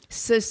loved it.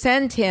 to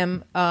send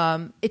him,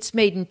 it's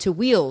made into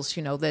wheels,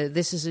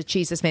 this is a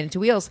cheese that's made into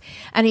wheels.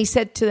 And he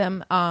said to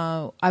them,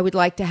 I would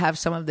like to have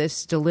some of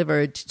this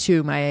delivered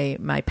to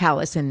my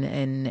palace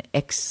in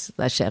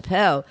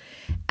Aix-la-Chapelle.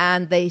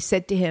 And they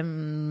said to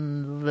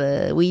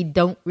him, we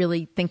don't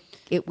really think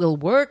it will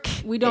work.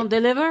 We don't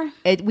deliver?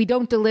 We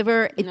don't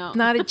deliver. It's No.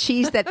 not a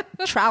cheese that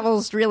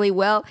travels really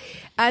well.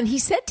 And he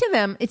said to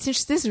them,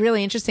 this is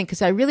really interesting,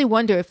 because I really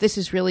wonder if this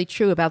is really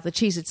true about the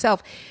cheese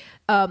itself.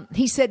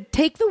 He said,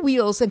 take the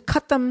wheels and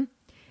cut them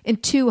in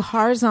two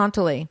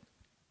horizontally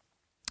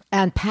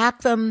and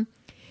pack them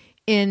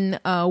in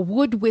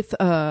wood with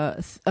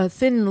a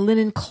thin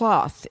linen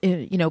cloth,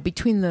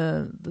 between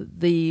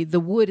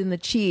the wood and the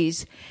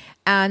cheese.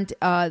 And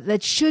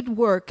that should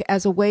work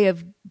as a way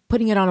of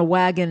putting it on a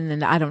wagon.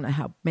 And I don't know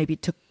how, maybe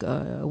it took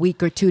a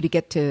week or two to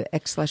get to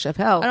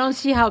Aix-la-Chapelle. I don't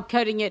see how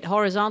cutting it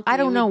horizontally I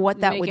don't know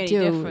what that would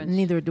do. Difference.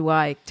 Neither do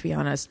I, to be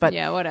honest. But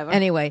yeah, whatever.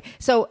 Anyway,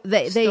 so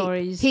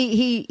Stories.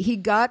 he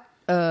got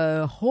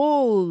a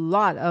whole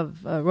lot of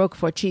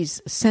Roquefort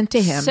cheese sent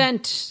to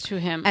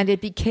him. And it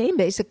became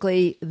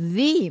basically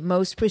the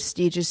most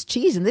prestigious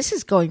cheese. And this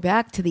is going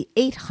back to the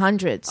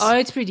 800s. Oh,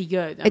 it's pretty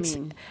good.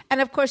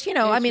 And of course,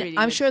 really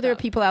I'm sure there are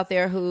stuff. people out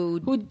there who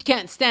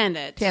can't stand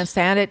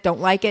it. Don't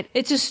like it.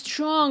 It's a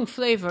strong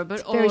flavor,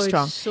 but very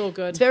strong. It's so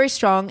good. It's very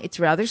strong. It's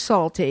rather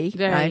salty.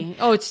 Very. Right?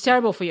 Oh, it's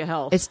terrible for your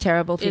health. It's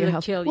terrible for your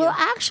health. Kill you. Well,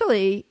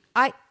 actually,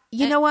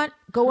 you know what?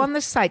 Go on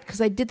the site, because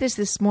I did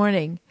this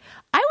morning.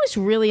 I was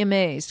really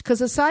amazed,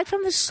 because aside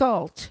from the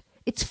salt,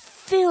 it's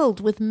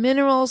filled with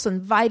minerals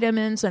and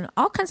vitamins and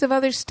all kinds of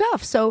other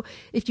stuff. So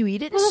if you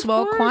eat it in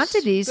small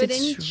quantities,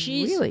 it's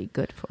really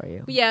good for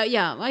you.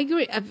 Yeah, I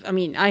agree.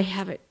 I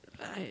have it.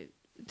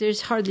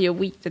 There's hardly a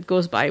week that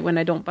goes by when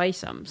I don't buy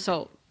some.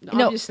 So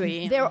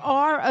obviously, there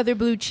are other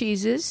blue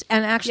cheeses,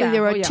 and actually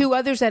there are two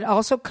others that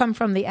also come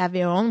from the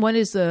Aveyron. One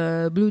is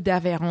the Bleu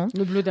d'Aveyron,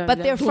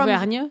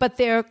 but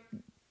they're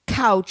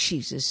cow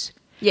cheeses.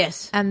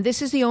 Yes. And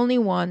this is the only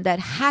one that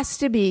has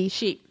to be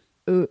sheep.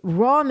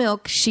 Raw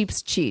milk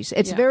sheep's cheese.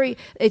 It's very,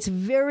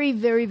 very,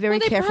 very, very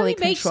carefully controlled.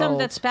 They make some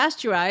that's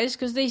pasteurized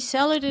because they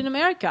sell it in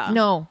America.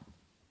 No.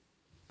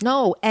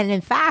 And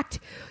in fact,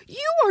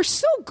 you are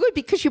so good,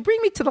 because you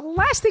bring me to the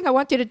last thing I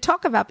want you to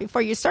talk about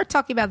before you start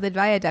talking about the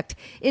viaduct.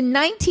 In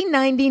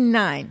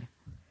 1999,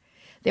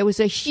 there was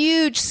a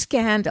huge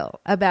scandal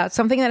about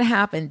something that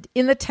happened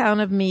in the town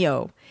of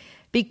Millau,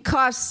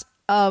 because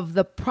of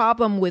the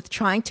problem with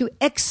trying to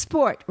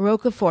export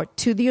Roquefort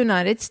to the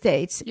United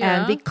States,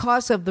 and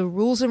because of the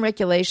rules and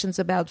regulations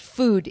about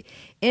food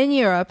in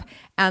Europe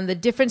and the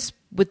difference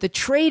with the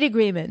trade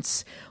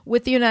agreements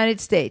with the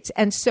United States.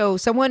 And so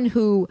someone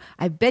who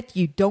I bet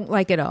you don't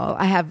like at all,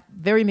 I have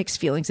very mixed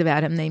feelings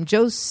about him, named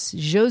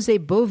José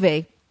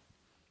Bové.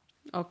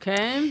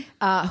 Okay.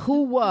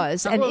 Who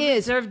was and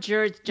is reserved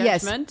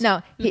judgment. Yes.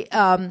 No,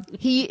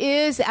 he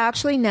is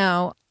actually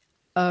now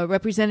a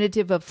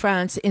representative of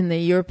France in the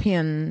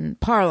European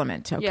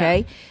Parliament. Okay,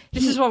 yeah.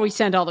 This is where we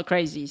send all the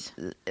crazies.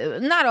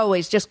 Not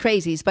always just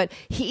crazies, but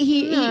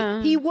he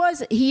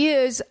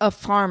is a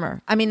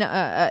farmer. I mean,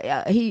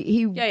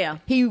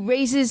 he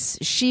raises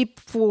sheep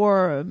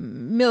for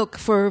milk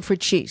for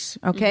cheese.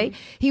 Okay,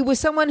 he was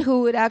someone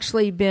who had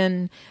actually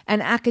been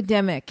an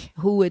academic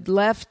who had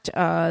left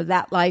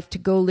that life to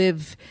go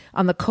live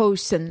on the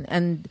coast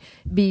and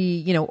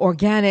be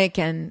organic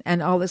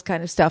and all this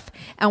kind of stuff.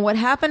 And what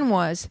happened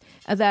was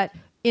that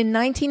in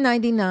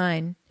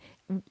 1999,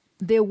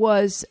 there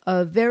was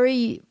a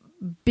very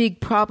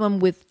big problem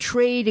with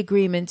trade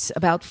agreements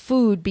about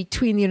food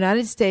between the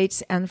United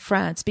States and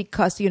France,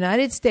 because the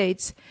United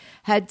States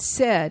had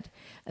said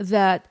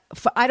that,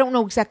 I don't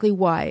know exactly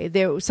why,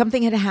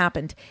 something had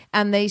happened,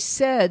 and they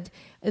said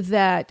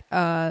that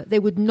they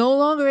would no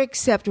longer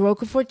accept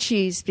Roquefort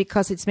cheese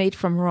because it's made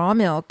from raw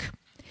milk,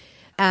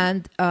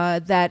 and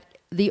that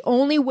the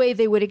only way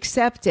they would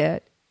accept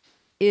it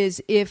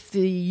is if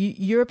the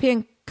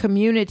European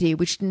community,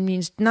 which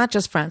means not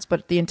just France,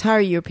 but the entire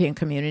European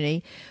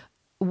community,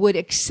 would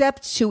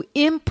accept to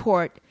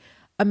import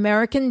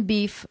American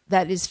beef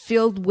that is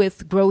filled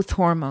with growth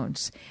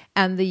hormones.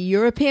 And the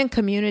European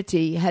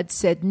community had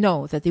said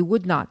no, that they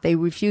would not. They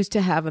refused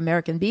to have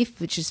American beef,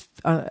 which is,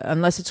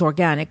 unless it's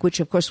organic, which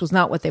of course was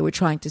not what they were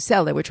trying to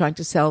sell. They were trying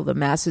to sell the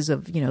masses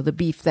of, the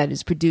beef that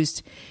is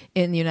produced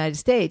in the United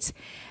States.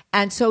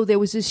 And so there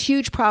was this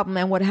huge problem.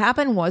 And what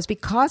happened was,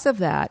 because of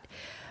that,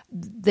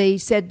 they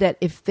said that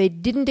if they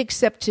didn't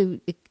accept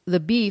the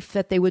beef,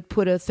 that they would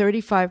put a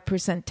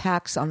 35%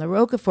 tax on the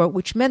Roquefort,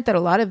 which meant that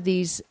a lot of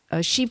these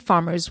sheep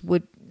farmers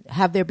would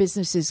have their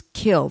businesses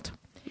killed.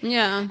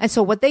 Yeah. And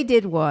so what they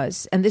did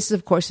was, and this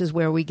of course is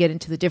where we get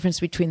into the difference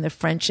between the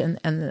French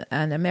and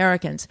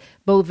Americans,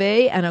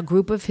 Beauvais and a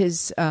group of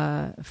his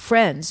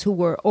friends who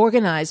were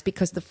organized,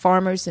 because the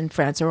farmers in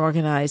France are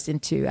organized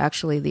into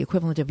actually the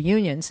equivalent of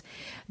unions,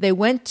 they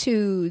went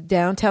to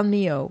downtown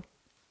Millau.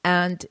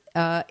 And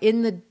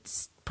in the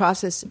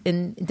process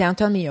in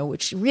downtown Millau,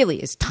 which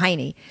really is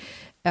tiny,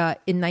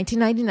 in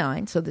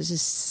 1999, so this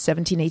is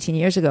 17, 18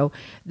 years ago,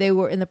 they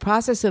were in the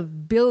process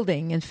of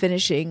building and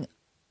finishing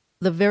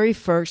the very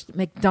first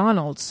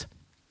McDonald's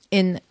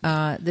in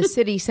the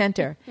city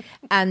center.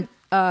 And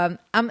I'm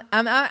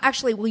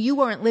actually, well, you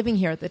weren't living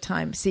here at the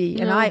time, see,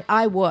 and No.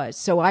 I was,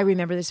 so I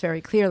remember this very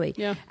clearly.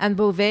 Yeah. And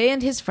Beauvais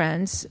and his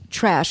friends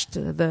trashed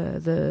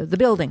the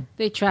building.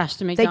 They trashed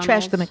the They McDonald's.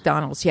 trashed the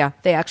McDonald's. Yeah,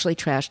 they actually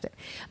trashed it,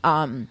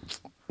 and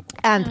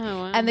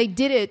they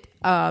did it.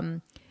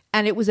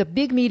 And it was a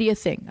big media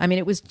thing. I mean,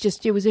 it was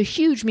a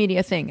huge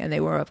media thing. And they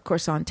were, of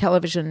course, on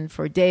television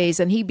for days.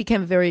 And he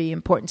became a very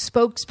important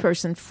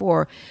spokesperson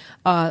for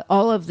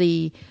all of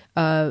the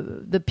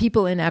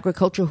people in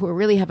agriculture who are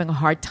really having a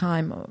hard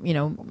time,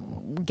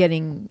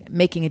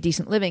 making a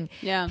decent living.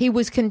 Yeah. He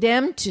was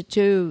condemned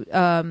to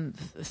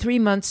 3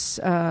 months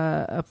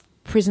of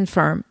prison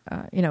firm,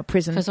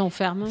 prison. Prison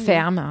ferme.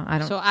 Ferme. I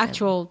don't. So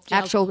actual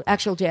jail.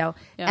 Actual jail.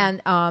 Yeah.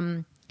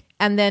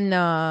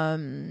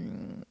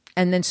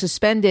 And then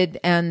suspended,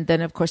 and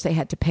then of course they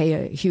had to pay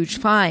a huge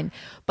fine.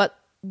 But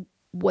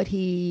what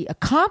he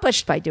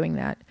accomplished by doing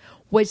that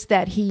was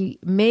that he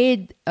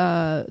made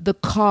the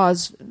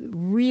cause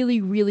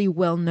really, really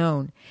well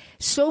known.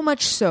 So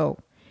much so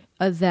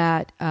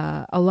that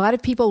a lot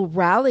of people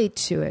rallied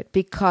to it,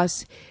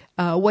 because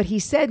what he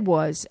said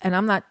was, and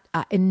I'm not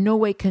in no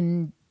way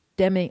condoning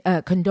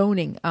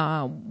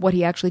what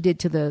he actually did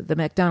to the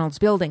McDonald's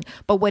building,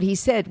 but what he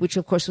said, which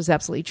of course was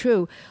absolutely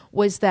true,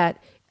 was that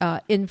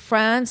in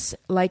France,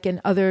 like in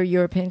other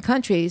European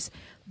countries,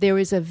 there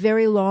is a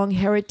very long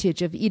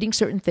heritage of eating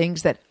certain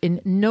things that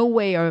in no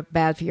way are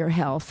bad for your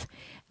health.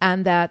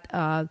 And that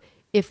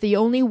if the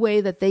only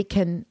way that they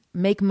can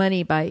make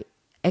money by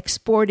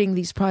exporting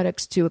these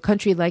products to a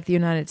country like the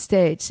United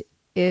States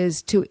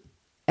is to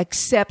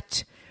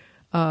accept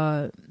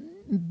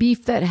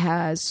beef that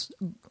has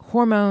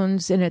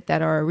hormones in it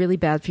that are really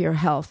bad for your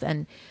health,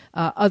 and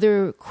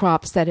other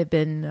crops that have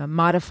been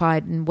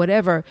modified and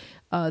whatever,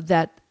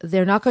 that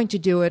they're not going to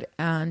do it.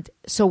 And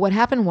so what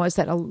happened was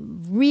that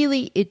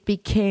really it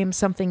became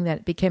something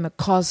that became a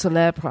cause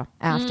célèbre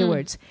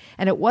afterwards.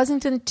 And it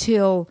wasn't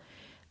until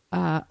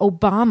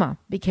Obama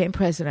became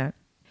president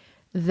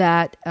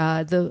that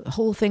the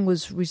whole thing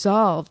was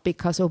resolved,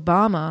 because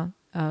Obama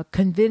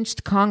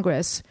convinced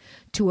Congress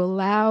to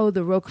allow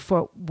the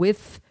Roquefort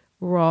with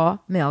raw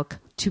milk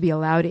to be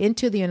allowed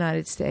into the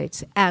United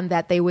States, and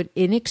that they would,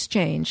 in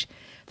exchange,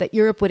 that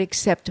Europe would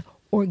accept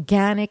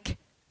organic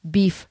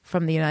beef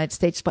from the United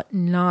States, but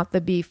not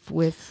the beef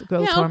with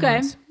growth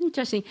hormones.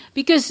 interesting.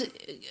 Because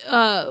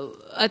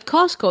at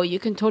Costco, you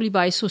can totally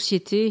buy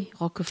Société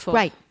Roquefort.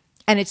 Right.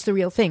 And it's the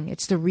real thing.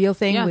 It's the real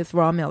thing with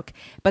raw milk.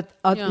 But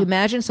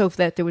imagine, so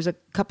that there was a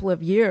couple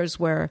of years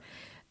where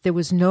there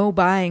was no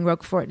buying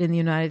Roquefort in the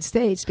United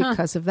States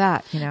because of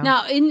that, you know.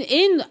 Now,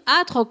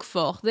 at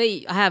Roquefort,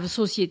 they have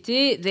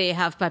Société, they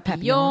have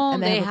Papillon,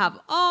 and they have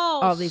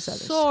all these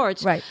others.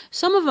 sorts. Right.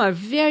 Some of them are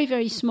very,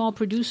 very small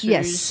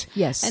producers.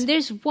 Yes. And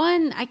there's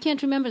one, I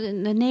can't remember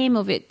the name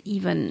of it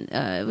even.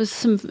 It was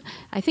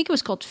I think it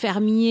was called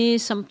Fermier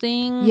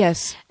something.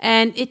 Yes.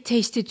 And it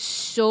tasted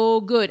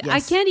so good. Yes.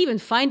 I can't even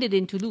find it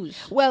in Toulouse.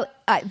 Well,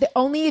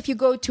 only if you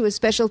go to a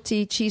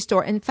specialty cheese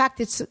store. In fact,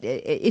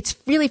 it's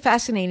really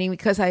fascinating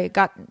because I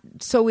got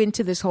so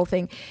into this whole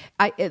thing.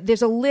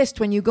 There's a list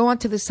when you go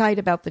onto the site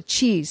about the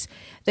cheese.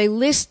 They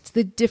list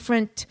the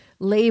different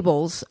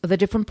labels of the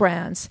different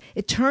brands.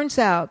 It turns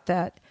out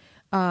that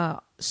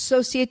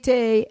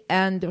Société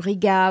and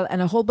Régal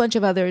and a whole bunch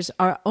of others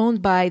are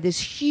owned by this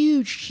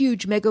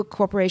huge mega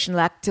corporation,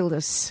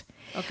 Lactalis.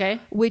 Okay.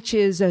 Which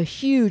is a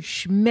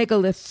huge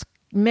mega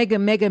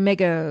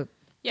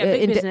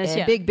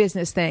big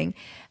business thing.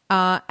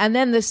 And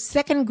then the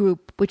second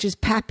group, which is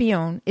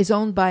Papillon, is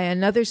owned by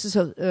another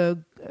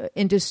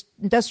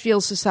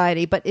industrial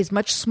society, but is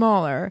much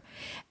smaller.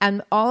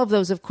 And all of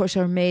those, of course,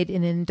 are made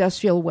in an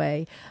industrial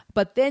way.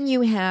 But then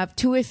you have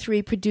 2 or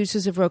 3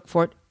 producers of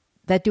Roquefort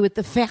that do it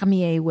the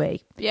Fermier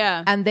way.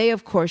 Yeah. And they,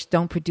 of course,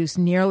 don't produce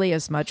nearly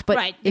as much.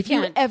 But if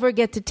you ever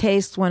get to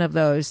taste one of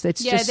those,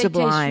 it's just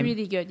sublime. They taste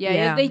really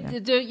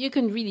good. You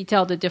can really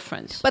tell the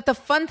difference. But the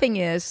fun thing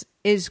is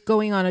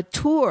going on a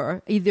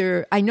tour.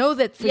 Either I know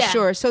that for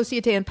sure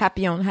Société and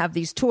Papillon have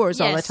these tours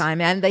all the time,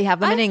 and they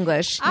have them in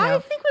English. I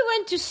think we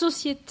went to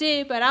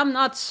Société, but I'm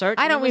not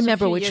certain. I don't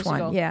remember which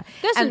one. Ago. Yeah,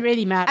 doesn't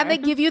really matter. And they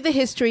give you the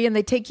history, and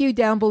they take you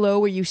down below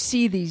where you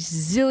see these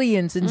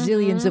zillions and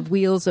zillions of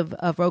wheels of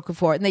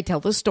Roquefort, and they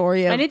tell the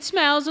story of. And it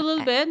smells a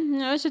little bit. You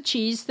know, it's a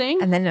cheese thing.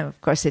 And then,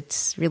 of course,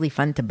 it's really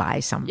fun to buy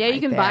some. Yeah,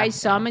 you can buy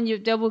some, and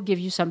they will give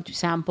you some to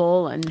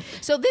sample. And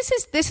so this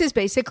is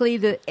basically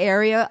the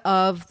area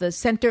of the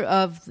center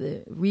of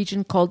the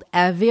region called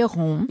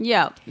Aveyron.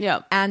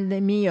 Yeah. And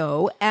the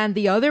Millau, and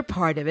the other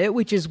part of it,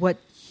 which is what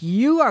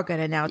you are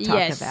going to now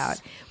talk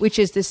about, which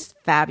is this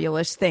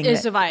fabulous thing.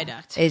 Is the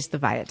viaduct. Is the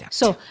viaduct.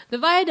 So the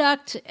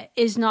viaduct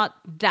is not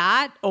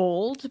that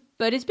old,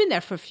 but it's been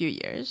there for a few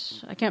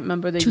years. I can't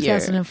remember the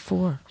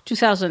 2004.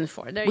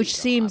 2004. Which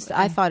seems,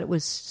 I thought it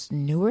was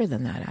newer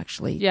than that,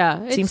 actually.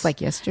 Yeah. It seems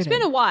like yesterday. It's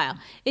been a while.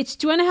 It's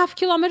 2.5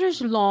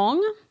 kilometers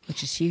long.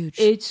 Which is huge.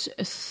 It's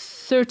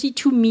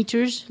 32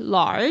 meters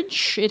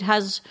large. It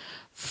has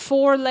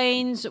 4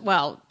 lanes,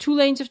 2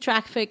 lanes of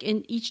traffic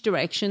in each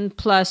direction,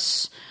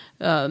 plus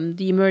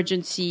the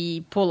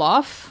emergency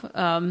pull-off.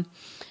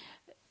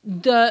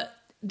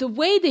 The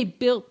way they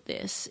built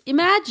this,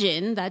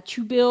 imagine that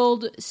you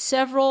build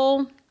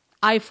several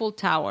Eiffel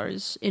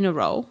Towers in a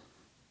row.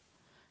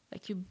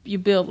 Like you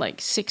build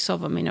like 6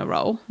 of them in a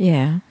row.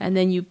 Yeah. And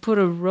then you put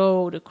a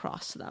road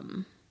across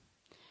them.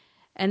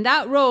 And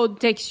that road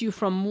takes you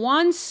from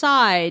one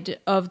side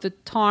of the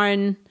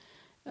Tarn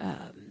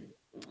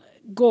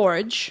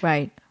gorge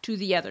to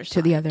the other side.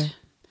 To the other.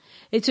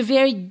 It's a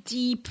very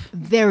deep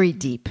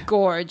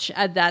gorge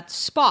at that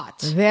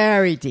spot.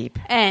 Very deep.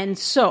 And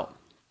so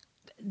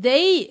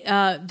they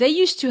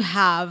used to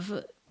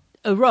have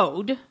a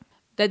road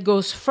that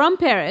goes from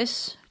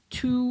Paris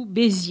to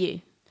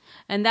Béziers.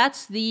 And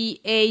that's the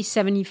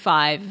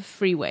A75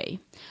 freeway,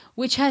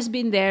 which has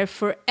been there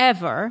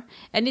forever.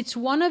 And it's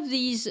one of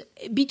these,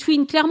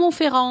 between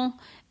Clermont-Ferrand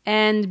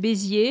and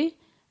Béziers,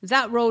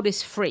 that road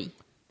is free.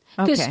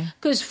 Because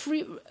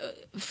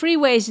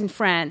freeways in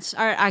France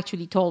are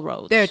actually toll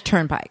roads. They're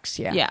turnpikes,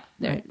 yeah. Yeah,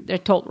 they're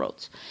toll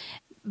roads.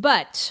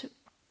 But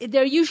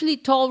they're usually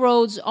toll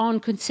roads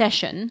on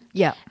concession.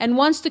 Yeah. And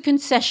once the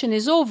concession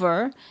is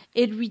over,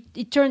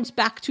 it turns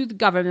back to the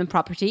government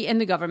property,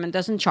 and the government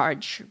doesn't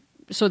charge.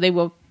 So they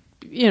will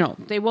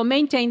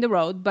maintain the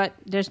road, but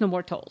there's no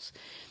more tolls.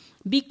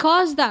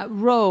 Because that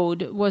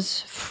road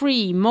was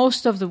free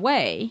most of the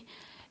way,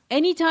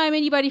 anytime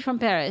anybody from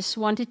Paris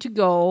wanted to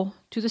go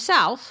to the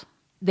south,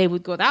 they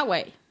would go that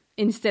way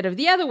instead of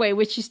the other way,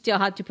 which you still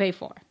had to pay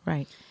for.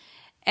 Right.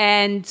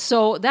 And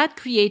so that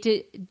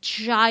created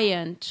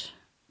giant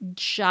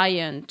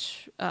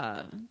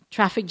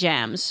traffic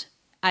jams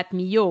at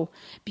Millau,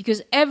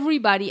 because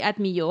everybody at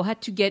Millau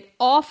had to get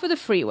off of the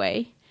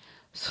freeway,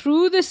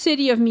 through the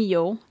city of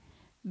Millau,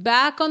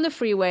 back on the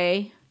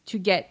freeway to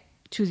get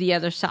to the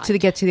other side. To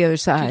get to the other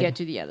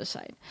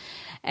side.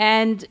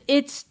 And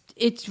it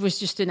was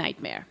just a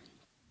nightmare.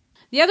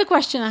 The other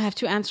question I have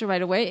to answer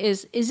right away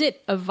is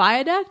it a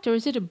viaduct or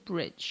is it a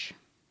bridge?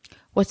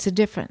 What's the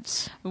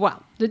difference?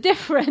 Well,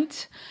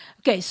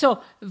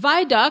 so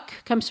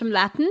viaduct comes from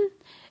Latin,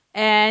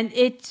 and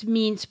it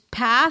means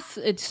path.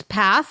 It's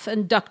path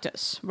and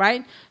ductus,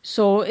 right?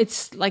 So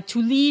it's like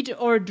to lead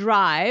or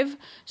drive.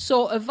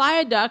 So a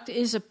viaduct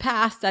is a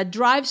path that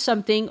drives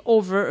something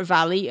over a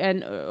valley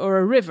or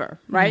a river,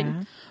 right?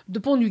 Yeah. The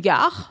Pont du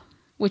Gard,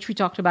 which we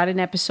talked about in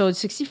episode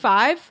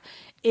 65,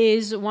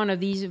 is one of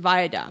these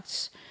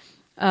viaducts.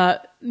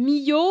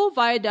 Millau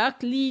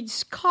Viaduct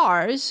leads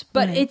cars,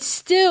 but it's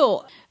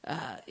still,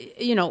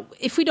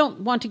 if we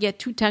don't want to get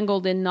too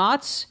tangled in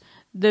knots,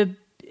 the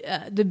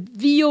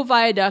Millau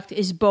Viaduct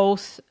is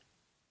both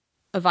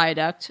a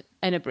viaduct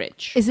and a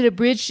bridge. Is it a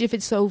bridge if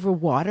it's over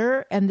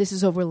water and this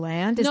is over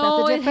land? Is no,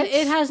 that the difference?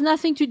 it has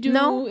nothing to do.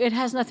 No? It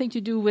has nothing to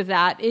do with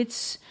that.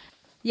 It's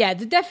the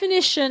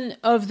definition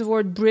of the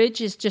word bridge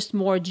is just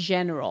more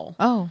general.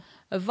 Oh,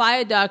 a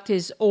viaduct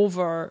is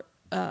over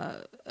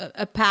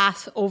a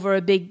path over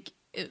a big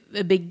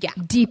gap,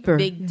 deeper,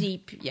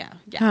 deep, gap.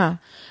 Huh.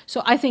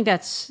 So I think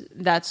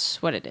that's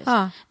what it is.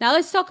 Huh. Now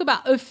let's talk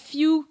about a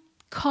few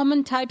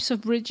common types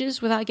of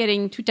bridges without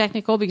getting too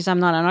technical because I'm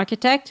not an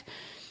architect.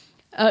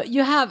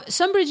 You have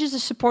some bridges are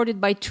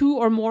supported by 2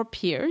 or more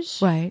piers,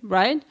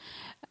 right?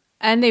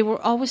 And they were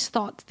always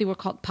thought they were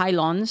called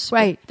pylons,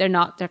 right? They're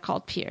not. They're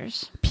called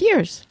piers.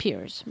 Piers.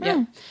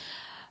 Yeah.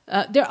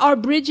 There are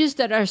bridges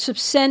that are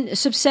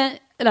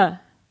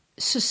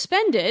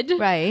suspended,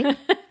 right,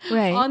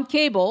 on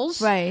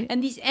cables, right?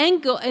 And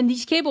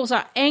these cables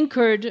are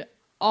anchored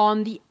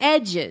on the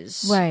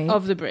edges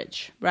of the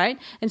bridge, right?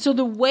 And so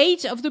the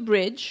weight of the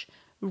bridge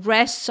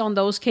rests on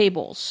those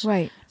cables,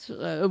 right?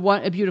 So,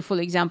 a beautiful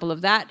example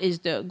of that is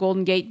the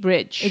Golden Gate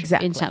Bridge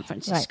in San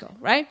Francisco,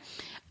 right?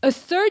 A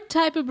third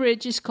type of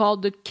bridge is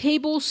called the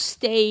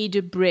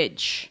cable-stayed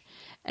bridge,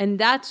 and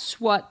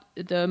that's what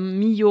the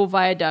Millau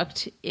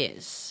Viaduct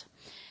is.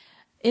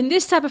 In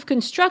this type of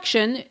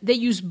construction, they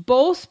use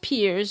both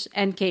piers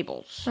and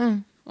cables,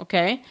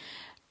 okay?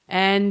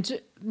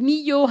 And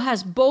Millau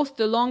has both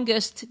the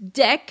longest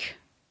deck.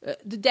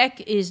 The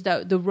deck is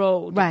the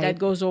road that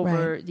goes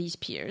over these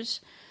piers.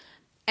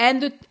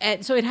 And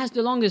so it has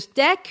the longest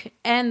deck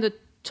and the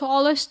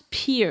tallest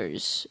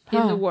piers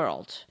in the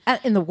world.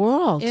 In the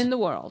world? In the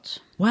world.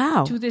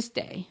 Wow. To this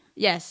day.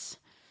 Yes.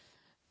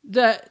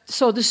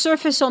 So the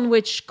surface on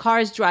which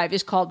cars drive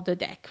is called the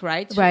deck,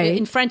 right? Right.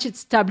 In French,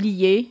 it's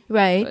tablier.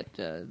 Right.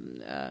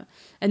 But,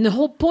 and the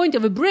whole point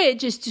of a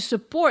bridge is to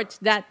support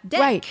that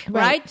deck,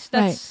 right?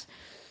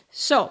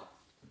 So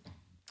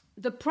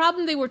the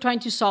problem they were trying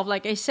to solve,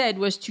 like I said,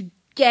 was to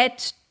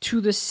get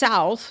to the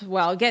south,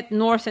 get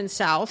north and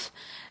south.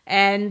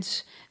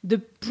 And the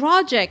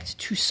project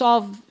to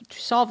solve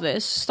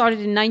this started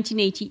in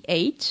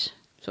 1988,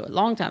 so a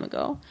long time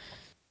ago.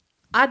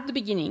 At the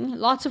beginning,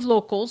 lots of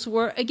locals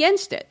were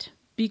against it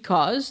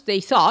because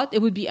they thought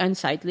it would be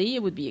unsightly,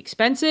 it would be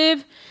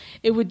expensive,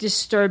 it would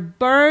disturb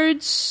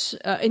birds,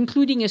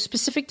 including a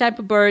specific type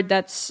of bird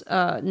that's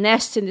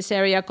nests in this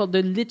area called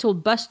the little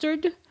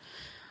bustard.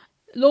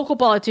 Local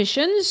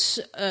politicians,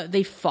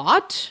 they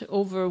fought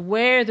over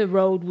where the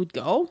road would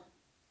go.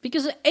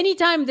 Because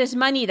anytime there's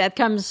money that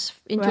comes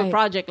into a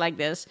project like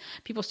this,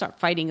 people start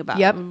fighting about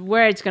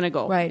where it's going to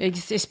go. Right.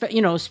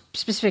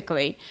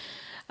 Specifically.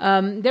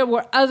 There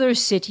were other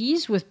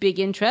cities with big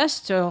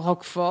interest.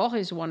 Roquefort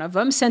is one of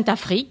them.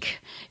 Saint-Afrique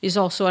is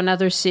also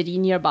another city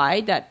nearby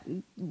that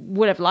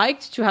would have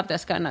liked to have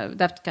that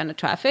kind of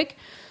traffic.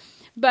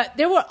 But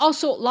there were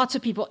also lots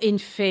of people in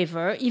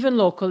favor, even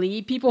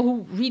locally, people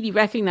who really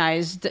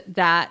recognized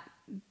that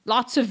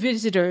lots of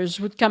visitors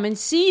would come and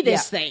see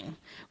this thing,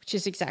 which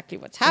is exactly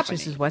what's happening.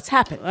 This is what's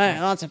happened.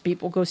 Lots of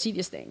people go see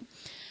this thing.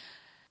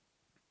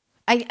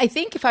 I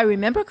think, if I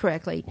remember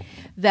correctly,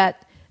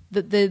 that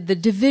the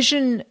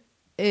division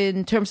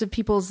in terms of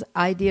people's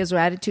ideas or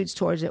attitudes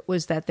towards it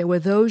was that there were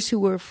those who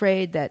were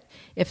afraid that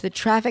if the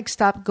traffic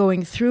stopped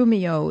going through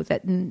Millau,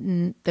 that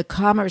the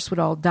commerce would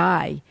all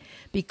die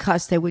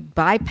because they would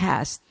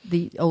bypass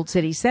the old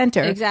city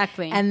center.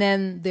 Exactly. And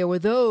then there were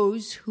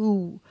those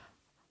who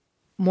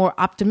more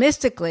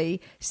optimistically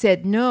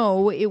said,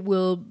 no, it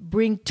will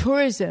bring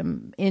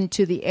tourism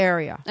into the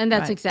area. And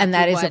that's exactly and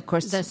that what, is, of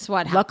course, that's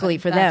what luckily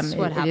happened. for That's them,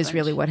 what it is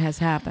really what has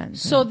happened.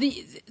 So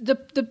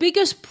the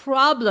biggest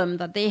problem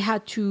that they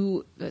had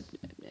to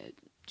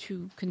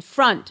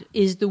confront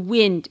is the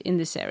wind in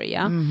this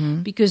area,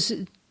 because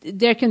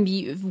there can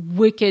be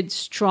wicked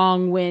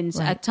strong winds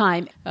at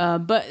time.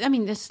 But I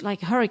mean, it's like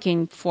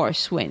hurricane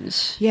force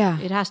winds. Yeah.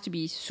 It has to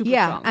be super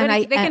strong.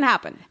 But they can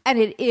happen. And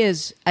it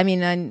is, I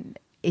mean,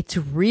 it's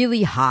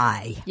really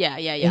high. Yeah.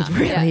 It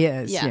really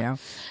is. Yeah. You know?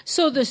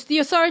 So the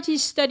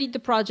authorities studied the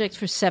project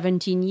for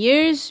 17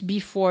 years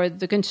before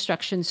the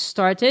construction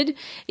started.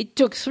 It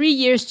took 3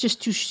 years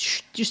just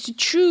to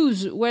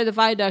choose where the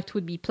viaduct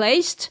would be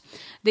placed.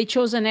 They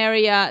chose an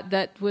area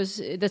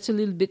that's a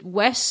little bit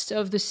west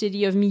of the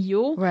city of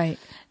Millau. Right.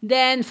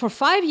 Then for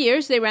 5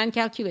 years, they ran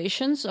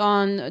calculations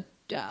on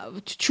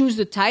to choose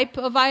the type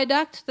of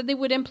viaduct that they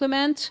would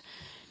implement.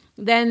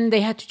 Then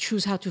they had to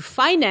choose how to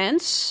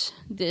finance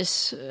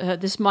this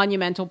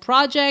monumental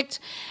project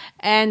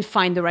and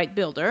find the right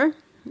builder,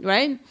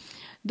 right?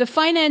 The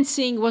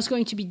financing was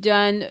going to be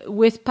done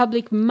with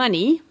public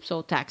money,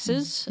 so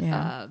taxes,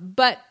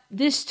 but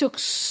this took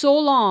so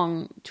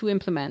long to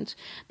implement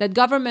that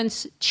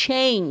governments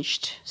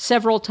changed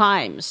several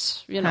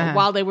times,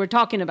 while they were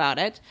talking about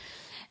it.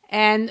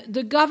 And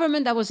the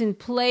government that was in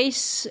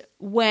place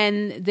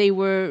when they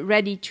were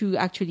ready to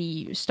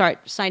actually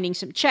start signing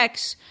some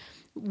checks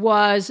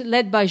was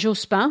led by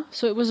Jospin.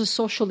 So it was a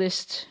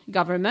socialist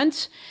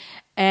government.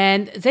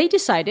 And they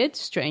decided,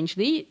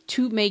 strangely,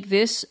 to make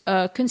this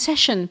a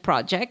concession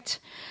project.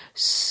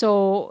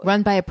 So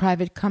Run by a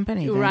private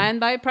company. Then. Run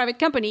by a private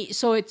company.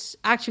 So it's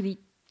actually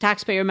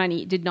taxpayer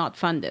money did not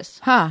fund this.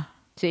 Huh.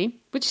 See?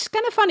 Which is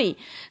kind of funny.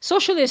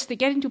 Socialists, they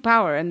get into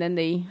power and then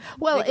they...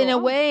 Well, in a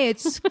way,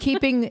 it's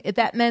keeping...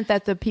 That meant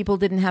that the people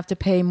didn't have to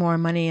pay more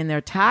money in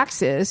their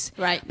taxes.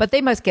 Right. But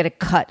they must get a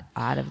cut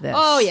out of this.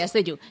 Oh, yes,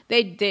 they do.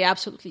 They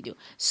absolutely do.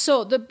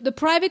 So the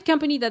private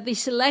company that they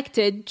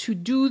selected to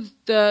do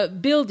the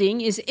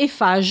building is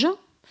Eiffage,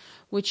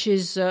 which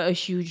is a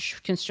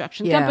huge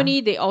construction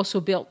company. They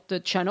also built the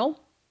channel.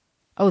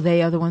 Oh,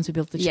 they are the ones who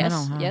built the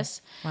channel, huh?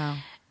 Yes. Wow.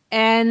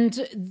 And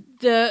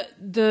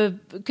the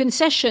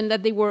concession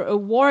that they were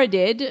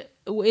awarded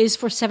is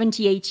for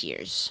 78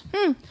 years.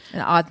 An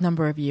odd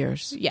number of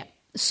years. Yeah.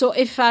 So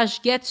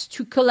Eiffage gets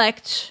to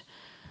collect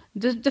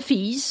the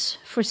fees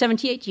for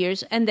 78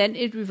 years, and then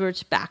it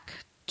reverts back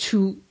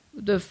to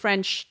the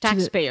French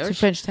taxpayers. To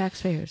French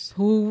taxpayers.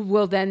 Who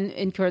will then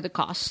incur the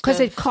cost. Because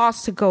it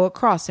costs to go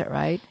across it,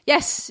 right?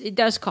 Yes, it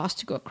does cost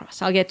to go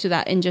across. I'll get to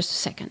that in just a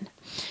second.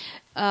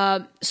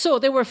 So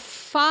there were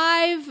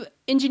 5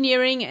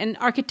 engineering and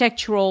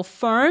architectural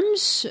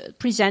firms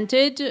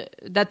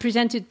that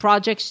presented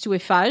projects to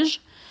Eiffage,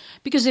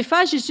 because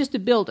Eiffage is just a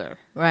builder.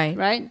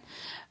 Right?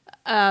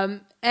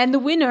 And the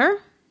winner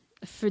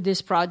for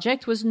this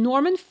project was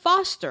Norman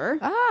Foster.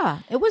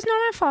 Ah, it was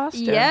Norman Foster.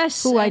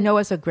 Yes. Who I know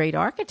as a great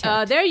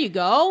architect. There you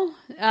go.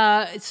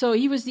 So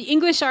he was the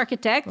English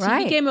architect. Right.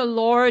 He became a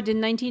lord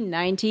in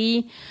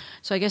 1990.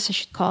 So I guess I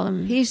should call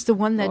him. He's the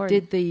one that Lord.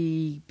 did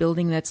the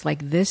building that's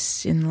like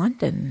this in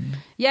London.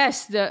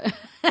 Yes.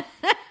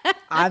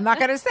 I'm not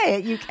going to say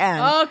it. You can.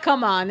 Oh,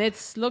 come on. It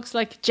looks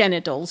like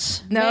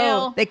genitals. No,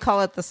 Male. they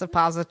call it the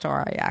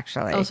suppository,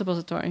 actually. Oh,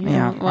 suppository.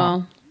 Yeah.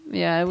 Well,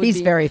 yeah. It would He's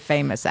be very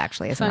famous,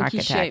 actually, as an funky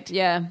architect. shape.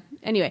 Yeah.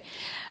 Anyway,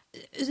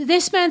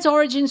 this man's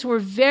origins were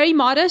very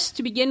modest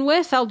to begin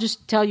with. I'll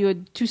just tell you a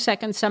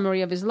 2-second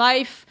summary of his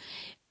life.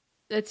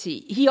 Let's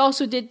see. He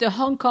also did the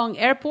Hong Kong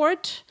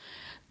airport,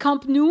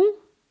 Camp Nou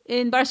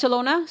in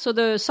Barcelona, so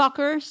the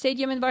soccer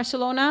stadium in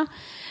Barcelona.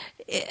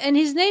 And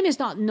his name is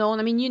not known.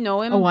 I mean, you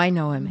know him. Oh, I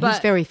know him. He's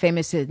very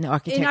famous in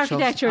architecture. In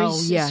architecture,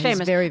 he's famous.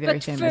 He's very,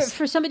 very famous.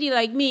 For somebody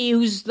like me,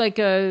 who's like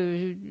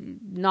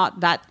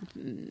not that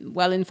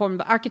well informed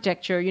about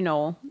architecture, you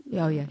know.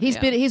 Oh, yeah.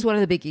 He's one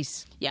of the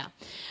biggies. Yeah.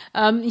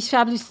 He's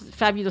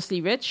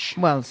fabulously rich.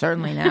 Well,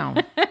 certainly now.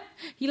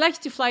 He likes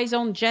to fly his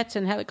own jets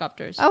and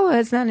helicopters. Oh,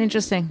 that's not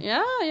interesting.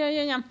 Yeah.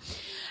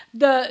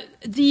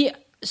 The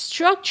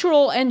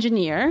structural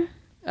engineer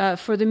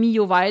for the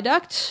Millau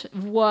Viaduct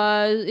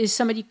is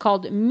somebody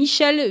called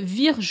Michel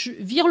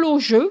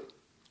Virlogeux,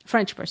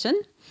 French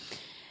person.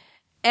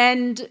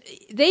 And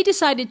they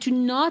decided to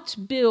not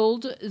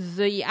build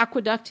the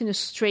aqueduct in a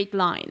straight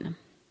line.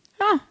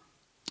 Huh.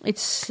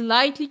 It's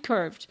slightly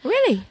curved.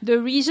 Really?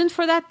 The reason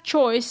for that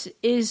choice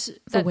is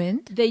that the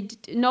wind? They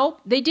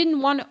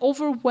didn't want to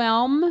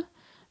overwhelm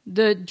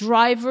the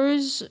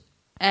drivers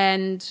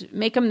and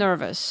make them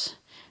nervous.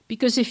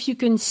 Because if you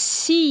can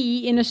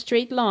see in a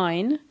straight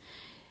line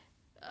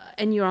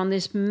and you're on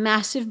this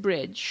massive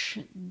bridge,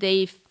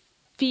 they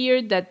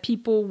feared that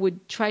people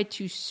would try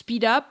to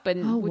speed up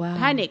and would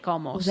panic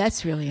almost. Oh,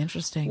 that's really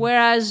interesting.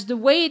 Whereas the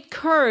way it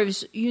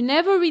curves, you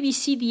never really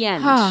see the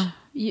end. Huh.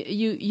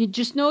 You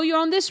just know you're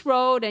on this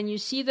road and you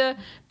see the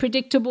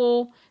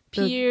predictable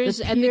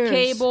piers and the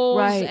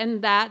cables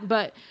and that,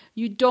 but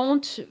you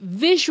don't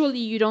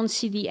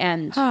see the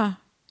end. Huh.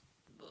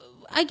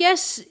 I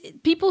guess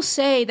people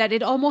say that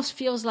it almost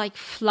feels like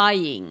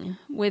flying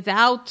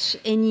without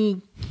any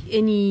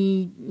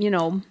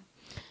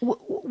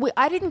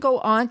I didn't go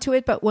on to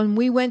it, but when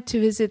we went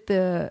to visit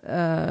the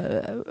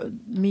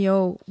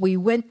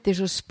Millau,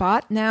 there's a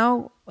spot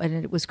now, and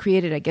it was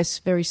created, I guess,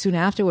 very soon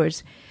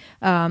afterwards,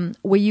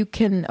 where you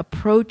can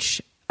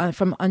approach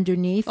from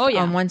underneath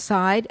on one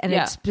side, and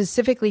it's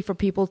specifically for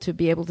people to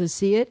be able to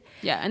see it.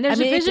 Yeah, and there's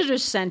a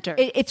visitor's center.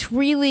 It's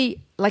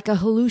really like a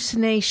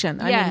hallucination.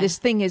 I mean, this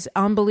thing is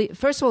unbelievable.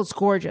 First of all, it's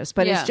gorgeous,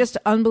 but it's just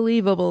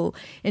unbelievable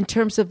in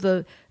terms of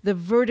the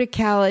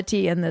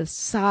verticality and the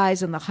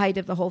size and the height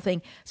of the whole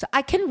thing. So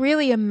I can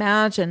really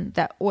imagine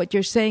that what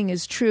you're saying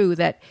is true,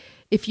 that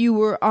if you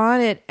were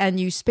on it and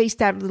you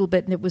spaced out a little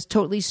bit and it was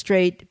totally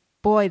straight,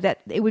 boy, that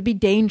it would be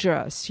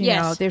dangerous. You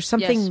know, there's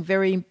something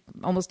very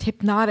almost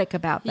hypnotic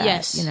about that.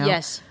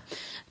 Yes.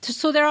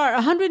 So there are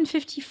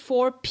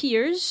 154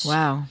 piers.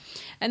 Wow.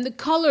 And the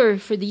color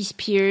for these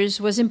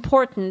piers was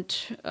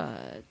important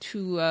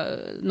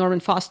to Norman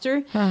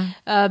Foster.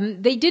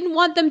 They didn't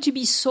want them to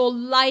be so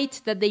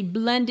light that they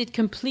blended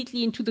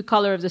completely into the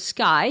color of the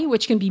sky,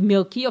 which can be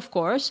milky, of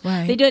course.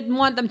 Right. They didn't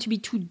want them to be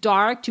too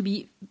dark, to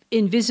be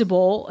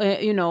invisible,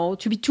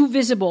 to be too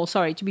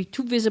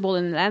visible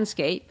in the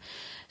landscape.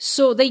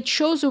 So they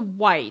chose a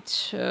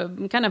white,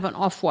 kind of an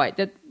off-white,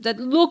 that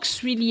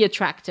looks really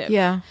attractive.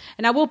 Yeah.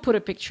 And I will put a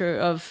picture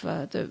of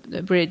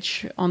the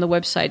bridge on the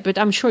website, but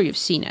I'm sure you've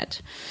seen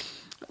it.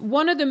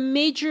 One of the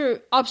major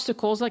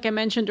obstacles, like I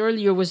mentioned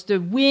earlier, was the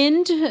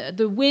wind.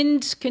 The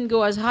wind can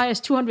go as high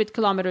as 200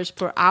 kilometers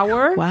per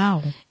hour.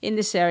 Wow. In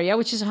this area,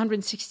 which is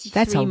 163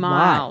 That's a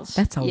miles. lot.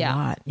 That's a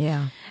lot,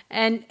 yeah.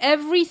 And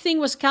everything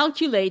was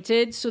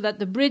calculated so that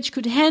the bridge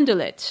could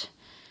handle it.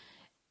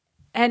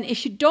 And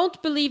if you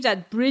don't believe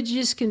that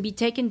bridges can be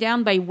taken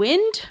down by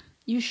wind,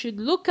 you should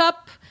look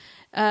up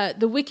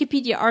the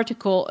Wikipedia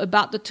article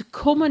about the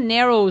Tacoma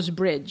Narrows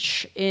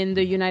Bridge in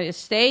the United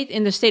States,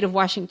 in the state of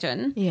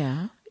Washington.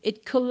 Yeah.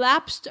 It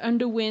collapsed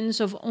under winds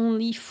of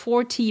only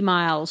 40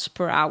 miles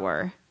per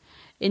hour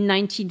in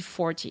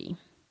 1940.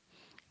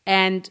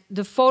 And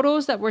the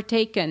photos that were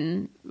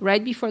taken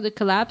right before the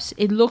collapse,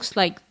 it looks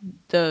like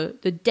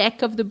the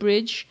deck of the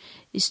bridge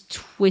is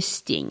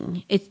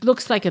twisting. It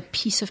looks like a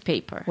piece of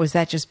paper. Was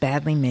that just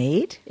badly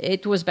made?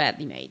 It was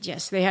badly made,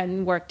 yes. They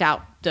hadn't worked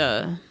out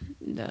and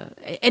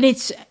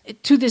it's,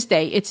 to this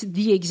day, it's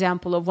the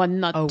example of what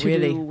not to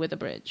do with a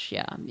bridge.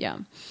 Yeah.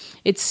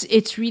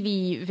 It's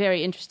really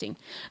very interesting.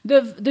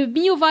 The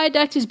Millau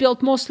Viaduct is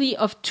built mostly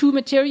of two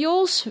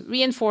materials: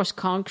 reinforced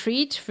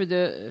concrete for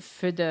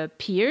the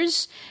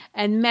piers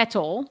and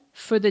metal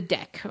for the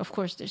deck. Of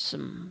course, there's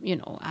some,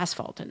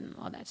 asphalt and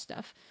all that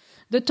stuff.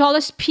 The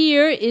tallest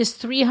pier is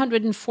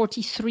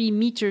 343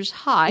 meters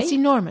high. It's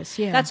enormous,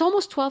 yeah. That's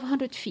almost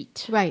 1,200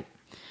 feet. Right.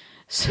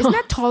 So, isn't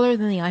that taller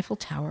than the Eiffel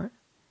Tower?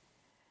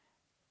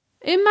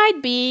 It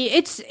might be.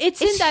 It's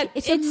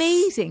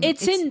amazing.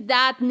 It's in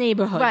that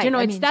neighborhood. Right.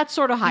 It's that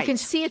sort of height. You can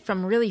see it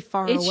from really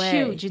far it's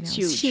away. Huge. It's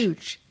huge. It's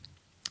huge.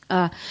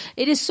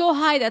 It is so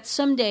high that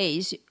some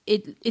days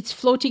it's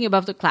floating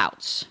above the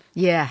clouds.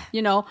 Yeah.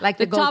 Like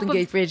the Golden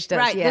Gate Bridge does.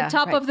 Right. Yeah, the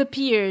top of the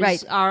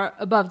piers are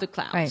above the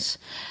clouds.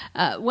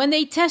 Right. When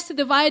they tested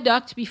the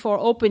viaduct before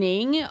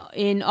opening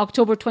in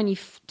October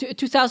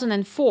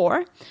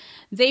 2004,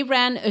 they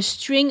ran a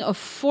string of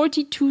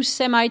 42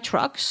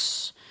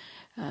 semi-trucks,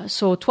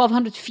 so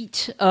 1,200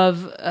 feet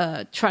of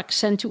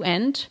trucks end to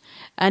end,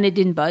 and it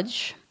didn't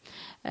budge.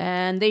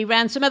 And they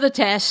ran some other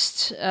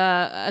tests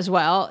as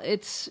well.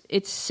 It's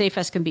safe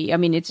as can be. I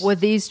mean, were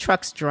these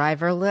trucks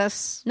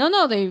driverless?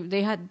 No,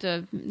 they had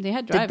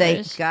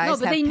drivers.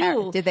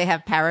 Did they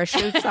have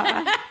parachutes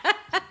on?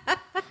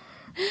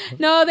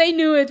 No, they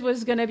knew it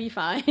was going to be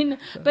fine,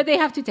 but they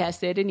have to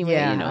test it anyway.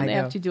 They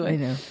have to do it.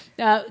 I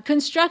know.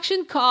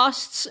 Construction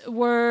costs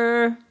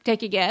were,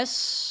 take a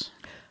guess.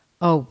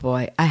 Oh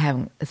boy, I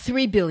haven't.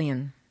 $3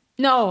 billion.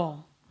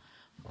 No.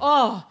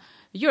 Oh,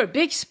 you're a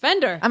big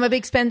spender. I'm a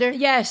big spender?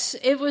 Yes,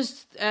 it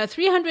was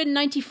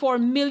 394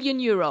 million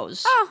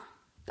euros. Oh,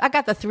 I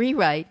got the 3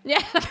 right.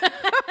 Yeah.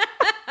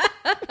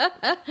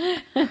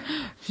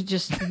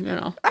 Just, All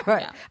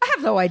right. Yeah. I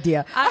have no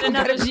idea. Add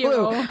another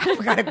zero.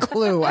 I've got a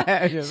clue.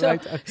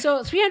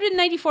 So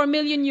 394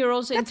 million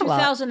euros in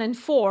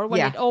 2004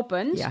 when it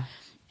opened. Yeah.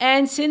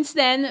 And since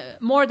then,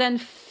 more than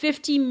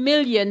 50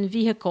 million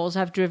vehicles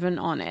have driven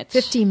on it.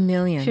 50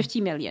 million.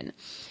 50 million.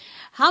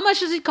 How much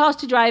does it cost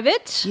to drive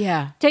it?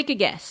 Yeah. Take a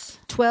guess.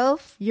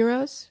 12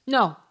 euros?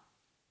 No.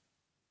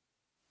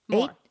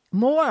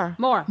 More.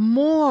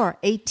 More.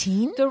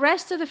 18? The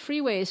rest of the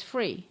freeway is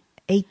free.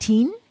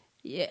 18?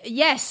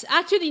 Yes,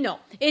 actually no.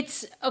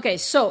 It's okay.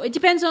 So it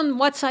depends on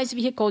what size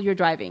vehicle you're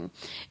driving.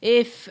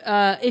 If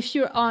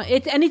you're on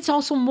it, and it's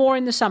also more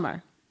in the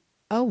summer.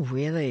 Oh,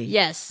 really?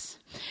 Yes.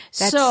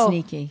 That's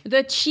sneaky.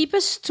 The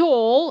cheapest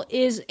toll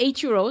is 8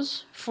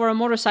 euros for a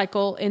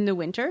motorcycle in the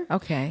winter.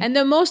 Okay. And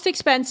the most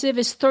expensive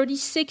is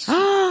 36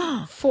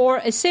 for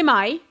a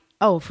semi.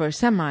 Oh, for a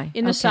semi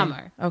in the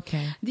summer.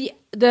 Okay.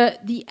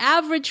 The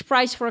average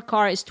price for a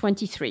car is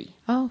 23.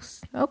 Oh,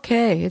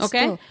 okay.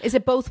 Is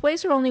it both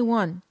ways or only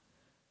one?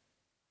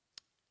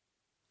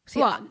 See,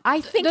 well,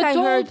 I think the I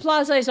toll heard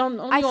plaza is only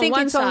on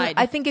one side.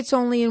 I think it's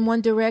only in one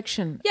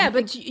direction. Yeah,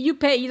 but you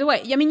pay either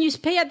way. I mean, you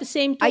pay at the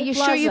same toll plaza. Are you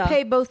plaza. sure you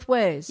pay both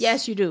ways?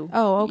 Yes, you do.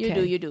 Oh,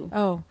 okay. You do.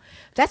 Oh,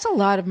 that's a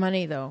lot of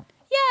money, though.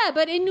 Yeah,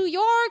 but in New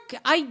York,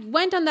 I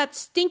went on that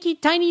stinky,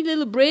 tiny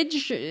little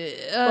bridge.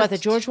 The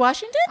George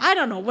Washington? I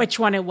don't know which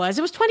one it was.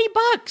 It was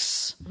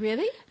 $20.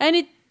 Really?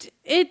 And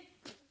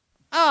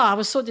I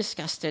was so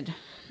disgusted.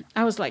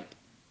 I was like,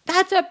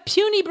 that's a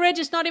puny bridge.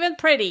 It's not even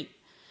pretty.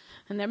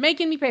 And they're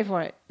making me pay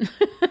for it.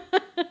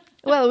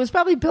 Well, it was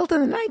probably built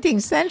in the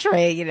 19th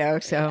century,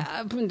 so.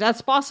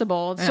 That's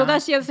possible. Yeah. So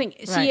that's the other thing.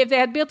 Right. See, if they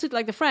had built it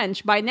like the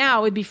French, by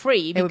now it'd be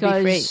free. It would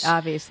be free,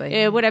 obviously.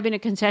 It would have been a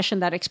concession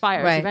that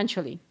expires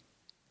eventually.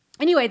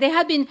 Anyway, there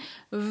had been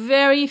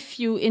very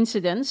few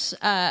incidents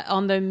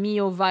on the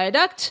Millau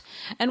Viaduct.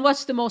 And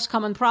what's the most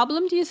common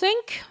problem, do you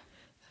think?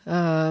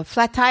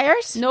 Flat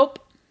tires? Nope.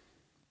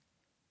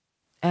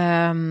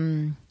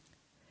 The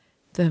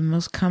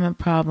most common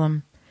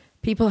problem.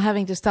 People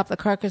having to stop the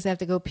car because they have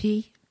to go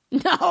pee?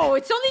 No,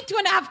 it's only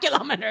 2.5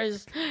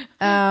 kilometers.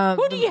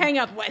 Who do you hang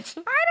up with?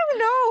 I don't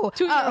know.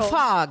 Fog.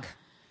 Fog.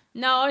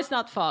 No, it's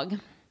not fog.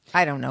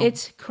 I don't know.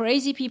 It's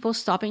crazy people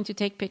stopping to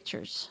take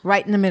pictures.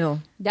 Right in the middle.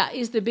 That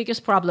is the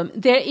biggest problem.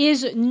 There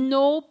is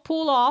no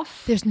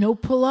pull-off. There's no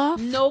pull-off?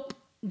 Nope.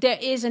 There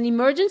is an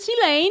emergency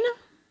lane.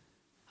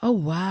 Oh,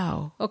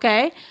 wow.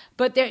 Okay.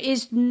 But there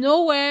is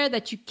nowhere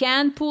that you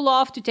can pull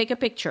off to take a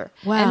picture.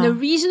 Wow. And the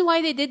reason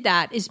why they did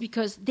that is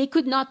because they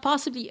could not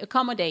possibly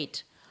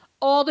accommodate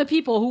all the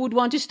people who would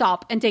want to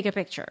stop and take a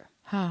picture.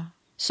 Huh.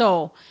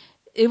 So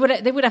they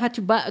would have had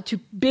to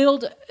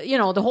build,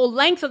 the whole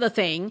length of the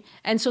thing.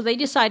 And so they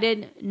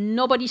decided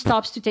nobody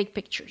stops to take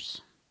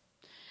pictures.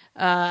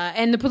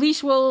 And the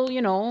police will,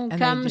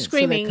 come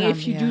screaming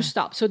if you do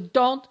stop. So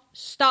don't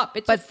stop.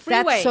 It's a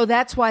freeway.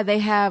 That's why they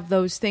have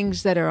those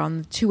things that are on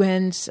the two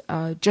ends,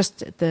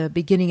 just at the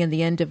beginning and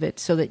the end of it,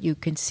 so that you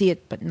can see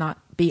it but not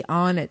be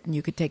on it, and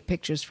you could take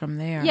pictures from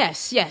there.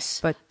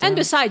 Yes. But and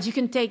besides, you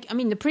can take,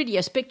 the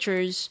prettiest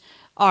pictures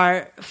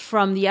are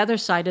from the other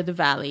side of the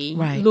valley,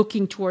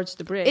 looking towards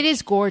the bridge. It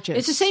is gorgeous.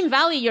 It's the same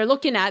valley you're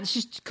looking at. It's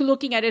just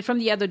looking at it from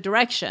the other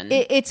direction.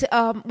 It's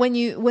when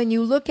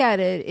you look at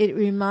it, it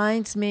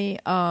reminds me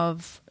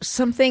of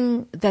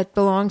something that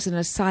belongs in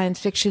a science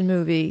fiction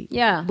movie.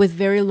 Yeah. With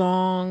very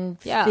long,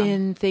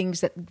 thin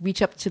things that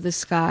reach up to the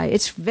sky.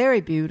 It's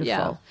very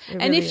beautiful. Yeah.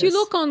 And if you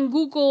look on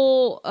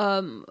Google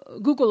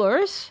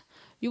Earth,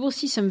 you will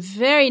see some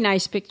very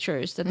nice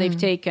pictures that they've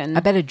taken. I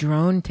bet a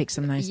drone takes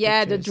some nice pictures.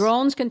 Yeah, the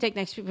drones can take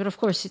nice pictures. But of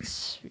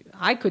course,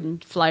 I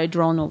couldn't fly a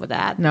drone over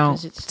that. No,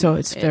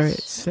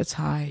 it's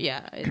high.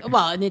 Yeah.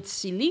 And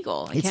it's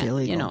illegal. It's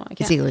illegal. I can't.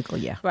 It's illegal,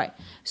 yeah. Right.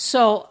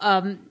 So,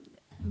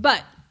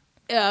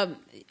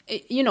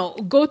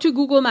 go to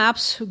Google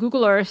Maps,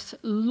 Google Earth,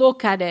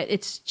 look at it.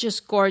 It's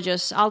just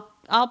gorgeous. I'll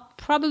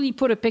probably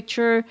put a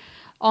picture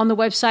on the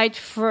website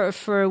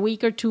for a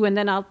week or two, and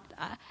then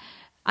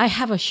I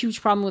have a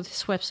huge problem with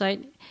this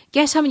website.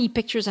 Guess how many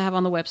pictures I have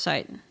on the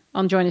website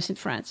on Join Us in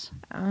France?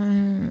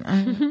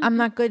 I'm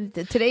not good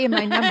today.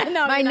 My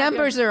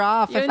numbers are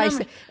off. If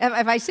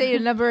I say a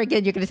number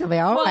again, you're going to tell me,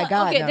 my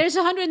God. Okay, no. there's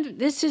 100.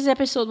 This is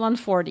episode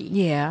 140.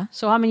 Yeah.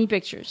 So how many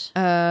pictures?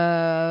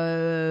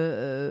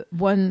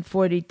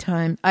 140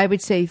 times. I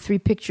would say 3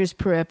 pictures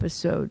per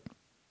episode.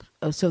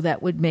 So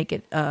that would make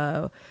it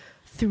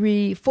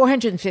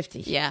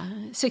 450. Yeah,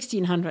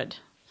 1,600.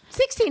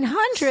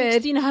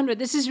 1,600.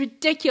 This is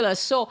ridiculous.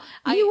 So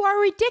you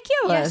are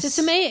ridiculous. Yes, it's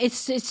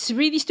amazing. It's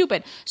really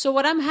stupid. So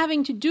what I'm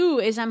having to do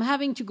is I'm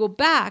having to go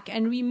back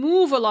and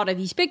remove a lot of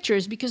these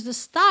pictures because the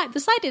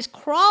site is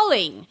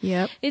crawling.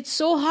 Yep. It's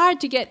so hard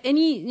to get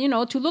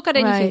to look at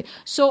anything. Right.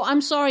 So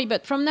I'm sorry,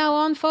 but from now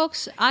on,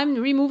 folks, I'm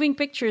removing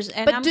pictures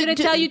and I'm going to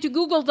tell you to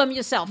Google them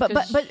yourself. But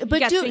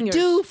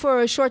do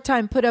for a short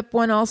time put up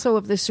one also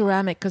of the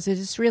ceramic because it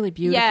is really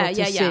beautiful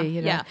to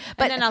see. Yeah.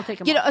 But and then I'll take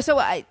them. So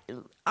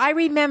I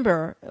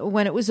remember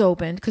when it was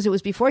opened because it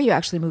was before you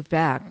actually moved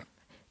back.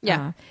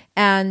 Yeah.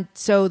 And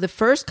so the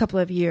first couple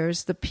of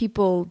years, the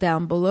people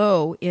down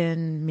below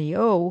in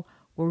Millau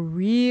were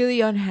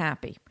really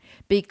unhappy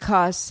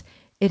because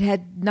it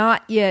had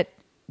not yet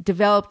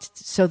developed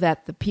so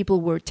that the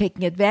people were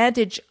taking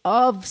advantage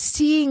of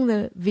seeing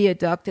the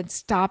viaduct and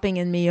stopping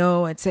in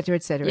Millau, et cetera,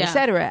 et cetera, et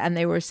cetera. And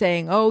they were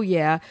saying,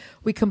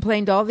 we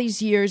complained all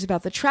these years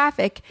about the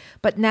traffic,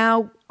 but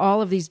now all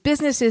of these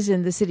businesses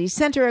in the city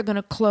center are going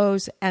to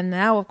close. And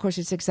now, of course,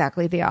 it's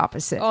exactly the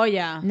opposite. Oh,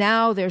 yeah.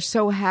 Now they're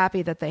so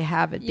happy that they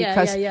have it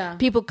because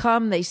people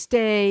come, they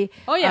stay.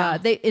 Oh, yeah.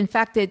 In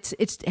fact, it's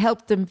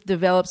helped them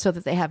develop so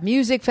that they have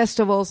music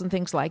festivals and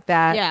things like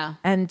that. Yeah.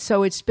 And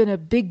so it's been a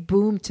big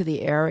boom to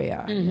the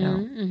area.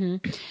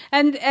 Mm-hmm.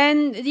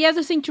 And the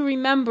other thing to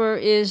remember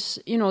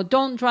is,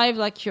 don't drive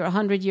like you're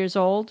 100 years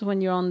old when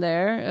you're on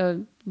there.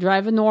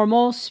 Drive a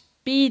normal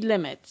speed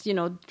limit.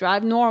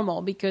 Drive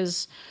normal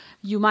because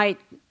you might,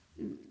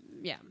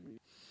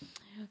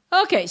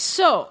 Okay,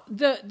 so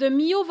the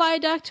Millau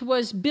Viaduct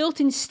was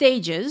built in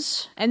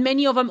stages, and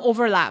many of them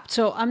overlapped.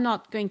 So I'm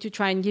not going to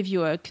try and give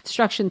you a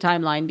construction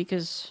timeline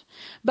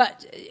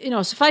but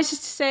suffice it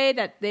to say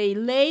that they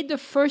laid the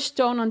first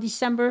stone on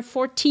December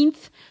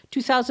 14th,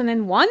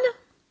 2001.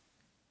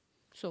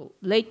 So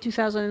late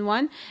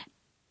 2001.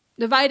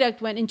 The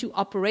viaduct went into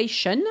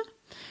operation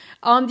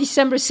on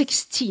December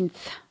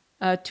 16th,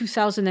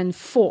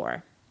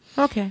 2004.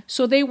 Okay.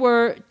 So they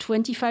were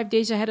 25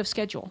 days ahead of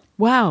schedule.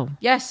 Wow.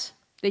 Yes,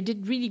 they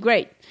did really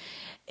great.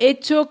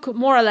 It took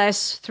more or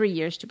less 3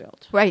 years to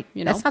build. Right.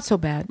 That's not so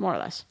bad. More or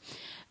less.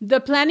 The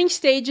planning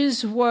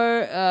stages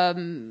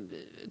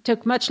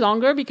took much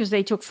longer because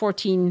they took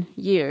 14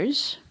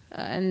 years.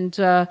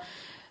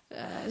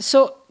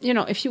 So,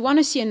 if you want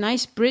to see a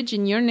nice bridge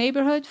in your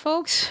neighborhood,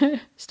 folks,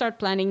 start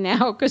planning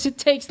now because it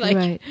takes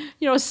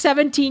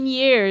 17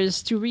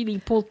 years to really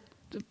pull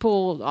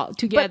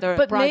together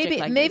a project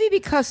like maybe this.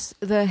 Because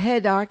the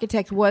head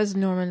architect was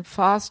Norman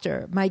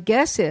Foster. My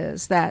guess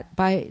is that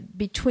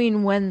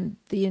between when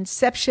the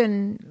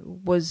inception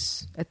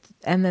was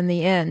and then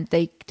the end,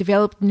 they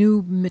developed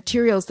new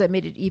materials that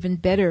made it even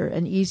better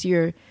and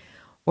easier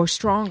or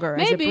stronger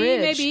as a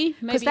bridge. Maybe.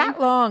 Because that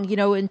long,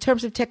 in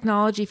terms of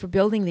technology for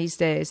building these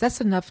days, that's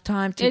enough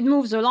time to... It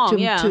moves along,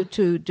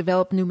 to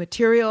develop new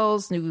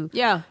materials,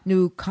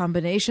 new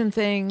combination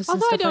things.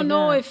 Although I don't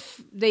know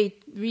if they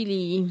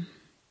really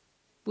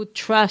would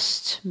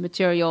trust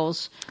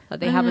materials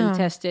that they haven't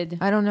tested.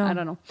 I don't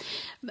know.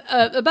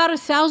 About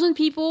 1,000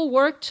 people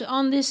worked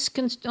on this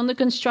on the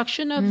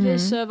construction of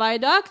this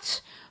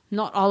viaduct.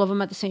 Not all of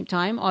them at the same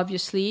time,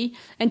 obviously.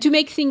 And to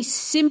make things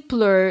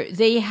simpler,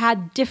 they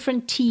had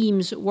different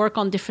teams work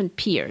on different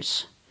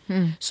piers.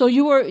 So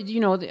you were,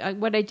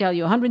 what I tell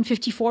you,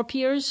 154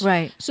 piers.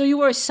 Right. So you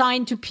were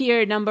assigned to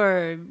pier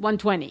number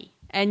 120,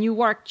 and you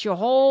worked your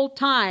whole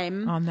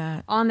time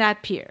on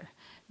that pier.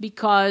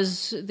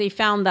 Because they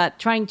found that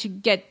trying to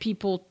get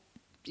people,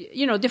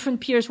 different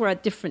piers were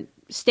at different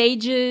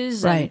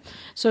stages. Right. And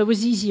so it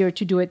was easier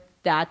to do it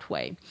that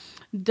way.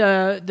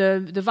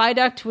 The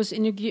viaduct was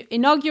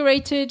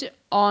inaugurated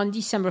on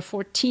December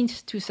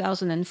 14th,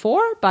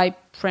 2004 by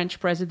French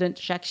President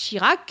Jacques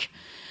Chirac.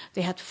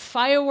 They had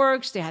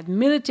fireworks, they had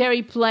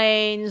military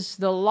planes,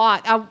 the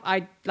lot.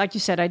 I like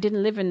you said, I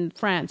didn't live in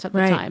France at the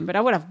time, but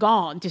I would have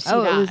gone to see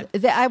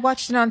that. I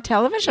watched it on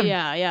television.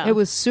 Yeah. It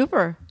was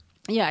super.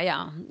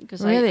 Yeah,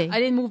 because really? I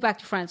didn't move back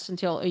to France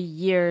until a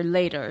year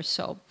later.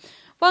 So,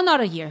 well, not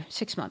a year,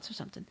 6 months or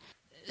something.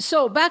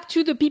 So back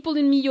to the people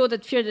in Millau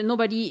that feared that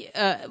nobody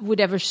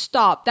would ever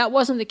stop. That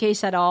wasn't the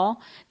case at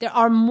all. There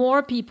are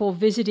more people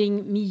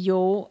visiting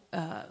Millau.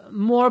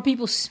 More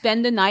people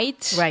spend the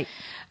night. Right.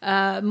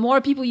 More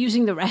people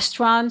using the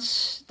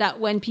restaurants. That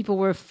when people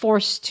were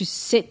forced to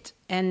sit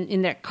and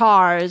in their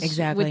cars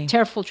with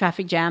terrible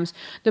traffic jams,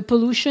 the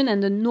pollution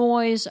and the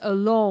noise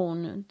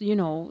alone, the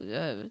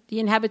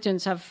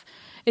inhabitants have,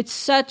 it's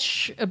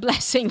such a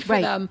blessing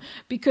for them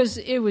because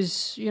it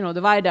was,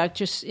 the viaduct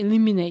just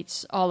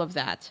eliminates all of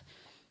that.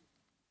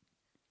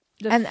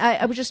 And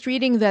I was just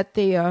reading that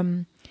they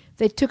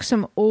took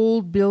some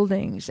old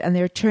buildings and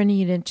they're turning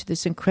it into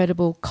this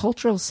incredible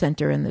cultural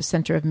center in the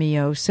center of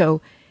Millau.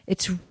 So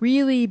it's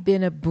really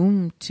been a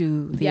boom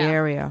to the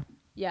area.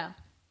 Yeah.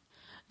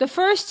 The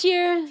first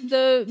year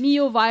the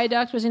Millau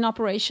Viaduct was in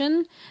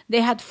operation, they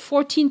had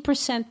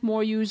 14%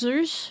 more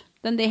users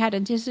than they had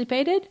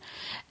anticipated.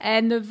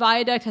 And the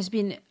viaduct has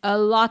been a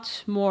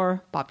lot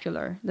more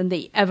popular than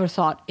they ever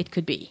thought it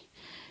could be.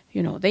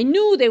 They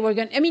knew they were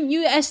going to... I mean,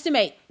 you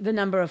estimate the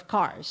number of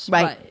cars,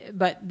 but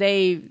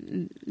they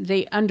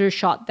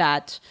undershot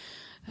that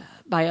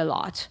by a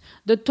lot.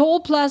 The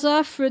toll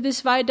plaza for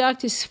this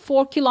viaduct is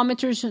 4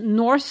 kilometers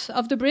north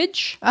of the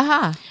bridge.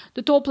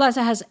 The toll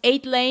plaza has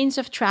 8 lanes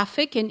of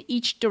traffic in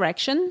each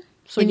direction.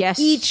 So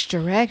each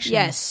direction?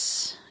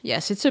 Yes,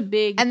 it's a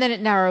big... And then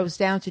it narrows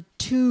down to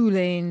 2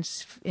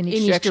 lanes in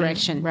each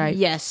direction. Right.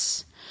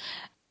 Yes.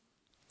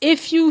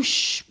 If you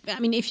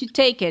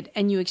take it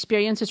and you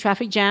experience a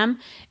traffic jam,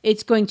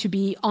 it's going to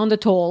be on the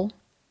toll,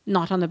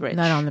 not on the bridge.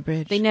 Not on the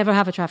bridge. They never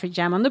have a traffic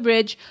jam on the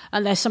bridge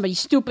unless somebody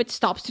stupid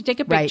stops to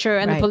take a picture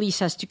and the police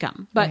has to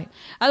come. But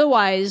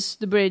otherwise,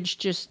 the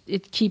bridge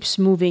it keeps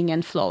moving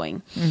and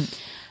flowing.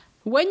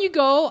 When you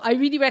go, I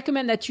really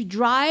recommend that you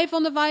drive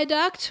on the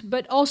viaduct,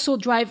 but also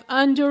drive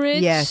under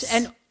it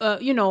and,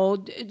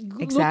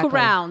 look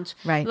around.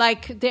 Right.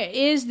 Like there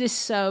is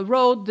this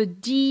road, the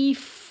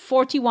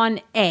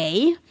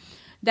D41A,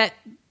 that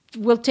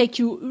will take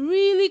you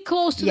really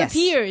close to the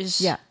piers.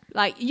 Yeah.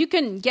 Like you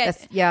can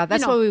get...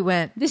 That's where we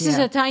went. This is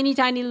a tiny,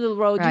 tiny little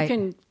road. You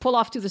can pull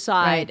off to the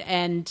side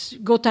and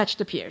go touch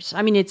the piers.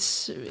 I mean,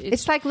 it's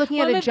like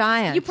looking at a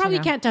giant. You probably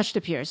can't touch the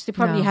piers. They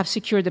probably have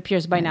secured the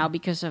piers by now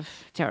because of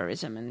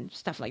terrorism and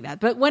stuff like that.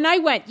 But when I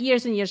went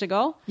years and years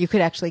ago... You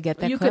could actually get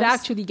that close? You could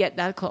actually get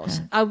that close.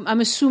 Yeah. I'm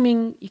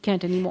assuming you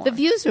can't anymore. The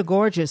views are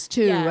gorgeous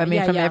too.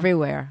 From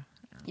everywhere.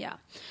 Yeah.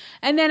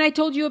 And then I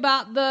told you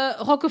about the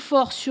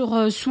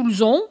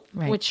Roquefort-sur-Soulzon,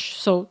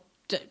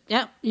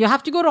 you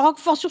have to go to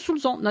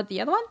Roquefort-sur-Soulzon, not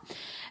the other one.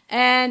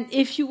 And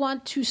if you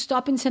want to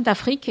stop in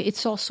Saint-Afrique,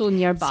 it's also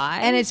nearby.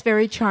 And it's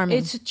very charming.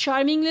 It's a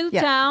charming little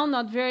town,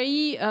 not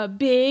very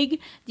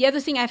big. The other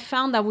thing I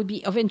found that would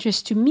be of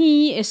interest to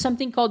me is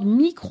something called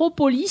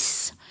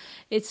Micropolis.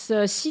 It's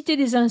Cité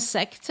des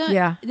Insectes.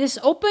 Yeah. This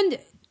opened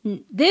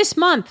this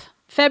month,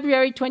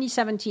 February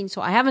 2017. So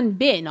I haven't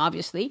been,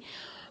 obviously.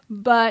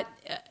 But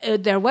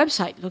their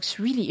website looks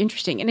really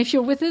interesting. And if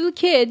you're with little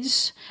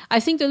kids, I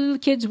think the little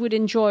kids would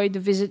enjoy the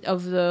visit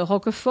of the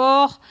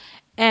Roquefort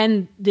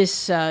and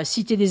this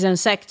Cité des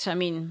Insectes. I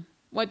mean,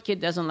 what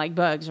kid doesn't like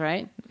bugs,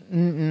 right?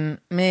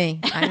 Me.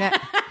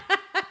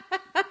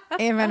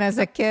 Even as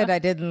a kid, I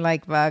didn't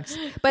like bugs.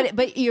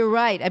 But you're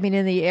right. I mean,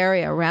 in the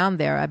area around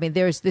there, I mean,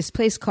 there's this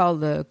place called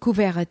the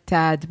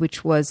Couvertade,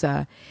 which was...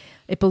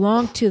 It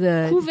belonged to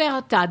the...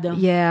 Couvertade.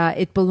 Yeah,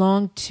 it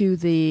belonged to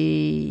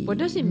the... What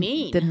does it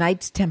mean? The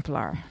Knight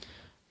Templar.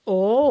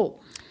 Oh.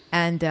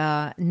 And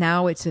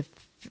now it's a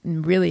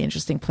really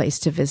interesting place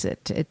to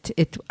visit.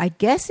 I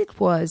guess it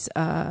was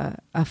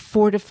a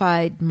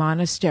fortified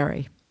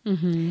monastery.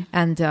 Mm-hmm.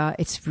 And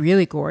it's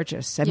really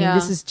gorgeous. I mean,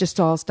 this is just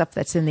all stuff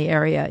that's in the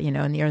area,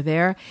 near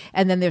there.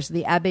 And then there's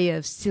the Abbey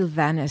of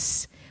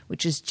Sylvanus,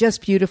 which is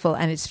just beautiful,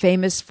 and it's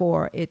famous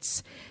for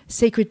its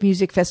sacred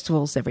music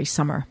festivals every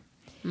summer.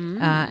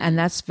 And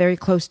that's very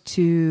close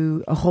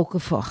to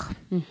Roquefort.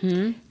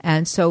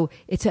 And so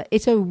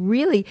it's a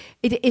really,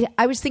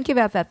 I was thinking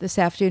about that this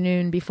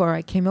afternoon before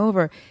I came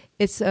over.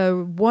 It's a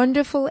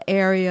wonderful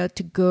area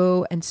to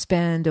go and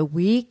spend a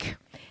week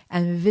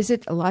and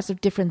visit lots of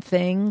different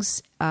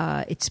things.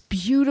 It's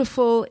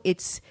beautiful.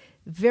 It's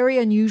very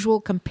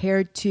unusual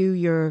compared to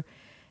your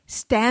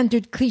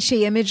standard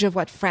cliche image of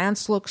what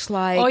France looks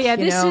like. Oh yeah,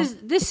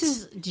 this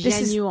is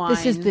genuine.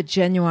 This is the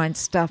genuine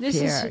stuff this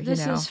here.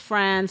 This is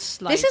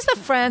France. Like, this is the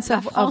France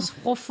of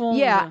profonde.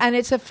 Yeah, and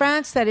it's a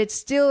France that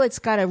it's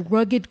got a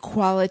rugged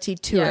quality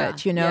to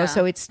it.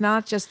 So it's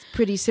not just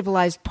pretty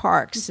civilized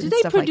parks. Do and they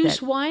stuff like produce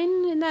that.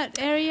 wine in that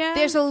area?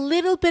 There's a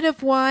little bit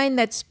of wine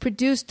that's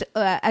produced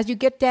as you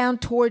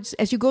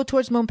go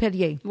towards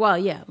Montpellier. Well,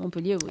 yeah,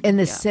 Montpellier. In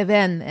the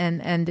Cévennes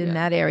and in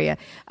that area.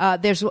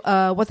 There's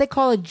what they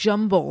call a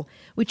jumble,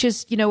 which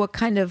is, a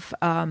kind of,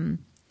 I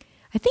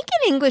think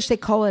in English they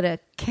call it a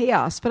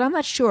chaos, but I'm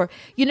not sure.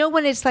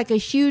 When it's like a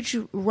huge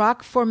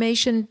rock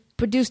formation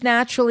produced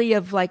naturally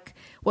of like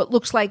what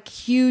looks like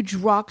huge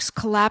rocks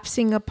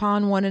collapsing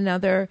upon one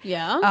another.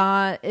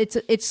 Yeah. It's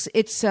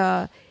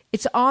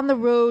on the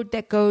road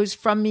that goes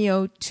from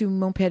Millau to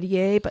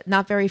Montpellier, but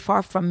not very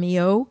far from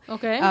Millau.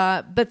 Okay.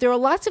 But there are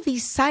lots of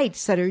these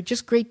sites that are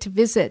just great to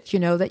visit,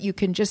 that you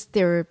can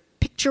they're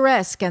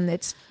picturesque and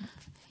it's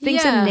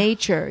things in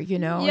nature,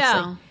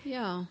 Yeah,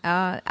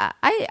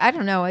 I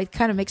don't know. It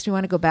kind of makes me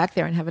want to go back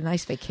there and have a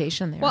nice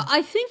vacation there. Well,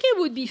 I think it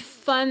would be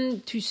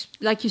fun to,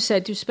 like you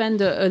said, to spend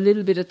a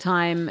little bit of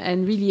time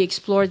and really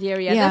explore the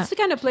area. Yeah. That's the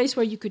kind of place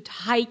where you could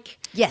hike.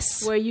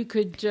 Yes. Where you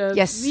could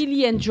Yes.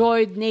 really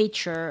enjoy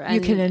nature. And,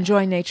 you can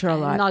enjoy nature a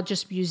lot. Not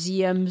just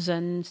museums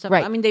and stuff.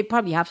 Right. I mean, they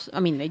probably have,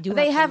 they do.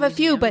 They have a some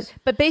few, museums.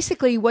 but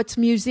basically what's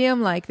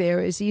museum-like there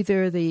is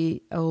either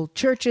the old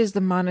churches,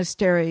 the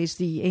monasteries,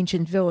 the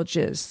ancient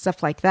villages,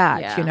 stuff like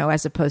that, Yeah.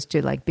 as opposed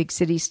to like big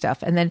city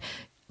stuff. And then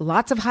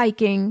lots of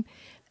hiking.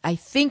 I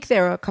think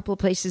there are a couple of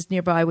places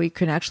nearby where you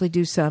can actually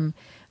do some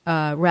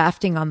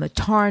rafting on the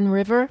Tarn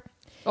River.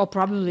 Oh,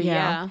 probably,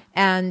 yeah.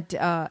 And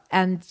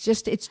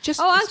just it's just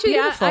actually,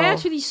 beautiful. I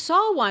actually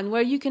saw one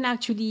where you can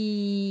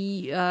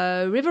actually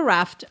river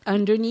raft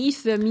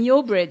underneath the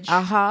Millau Bridge.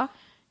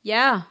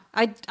 Yeah,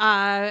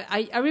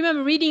 I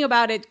remember reading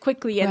about it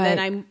quickly, and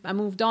then I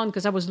moved on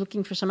because I was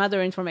looking for some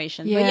other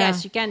information. Yeah. But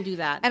yes, you can do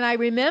that. And I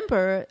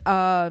remember,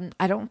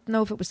 I don't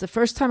know if it was the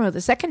first time or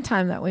the second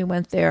time that we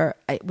went there.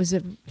 It was,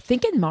 I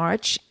think, in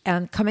March.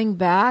 And coming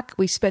back,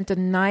 we spent a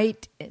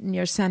night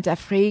near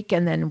Saint-Afrique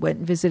and then went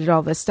and visited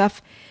all this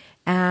stuff.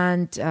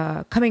 And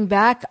coming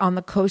back on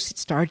the coast, it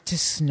started to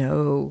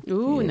snow.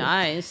 Ooh,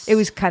 nice. It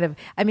was kind of,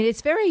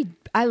 it's very,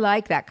 I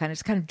like that kind of,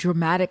 it's kind of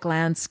dramatic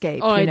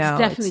landscape. Oh, you it's know?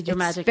 definitely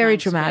dramatic. It's very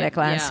landscape. dramatic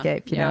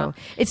landscape, you Yeah. know.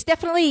 It's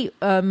definitely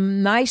a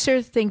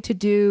nicer thing to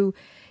do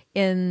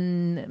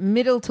in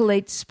middle to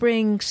late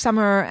spring,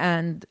 summer,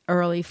 and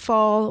early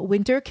fall.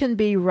 Winter can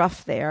be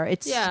rough there.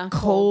 It's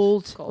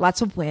cold,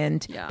 lots of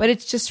wind, but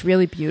it's just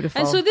really beautiful.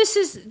 And so this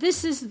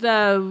is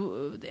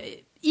the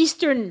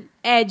eastern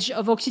edge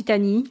of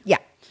Occitanie. Yeah.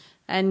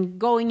 And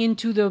going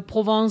into the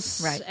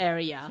Provence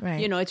area. Right.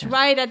 You know, it's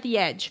right at the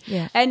edge.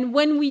 Yeah. And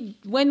when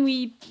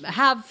we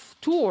have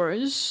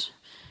tours,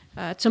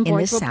 at some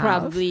point we'll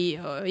probably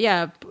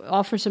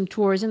offer some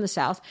tours in the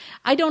south.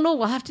 I don't know.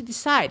 We'll have to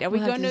decide. Are we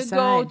going to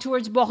go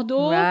towards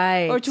Bordeaux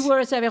or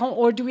towards Aveyron,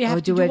 or do we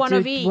have to do one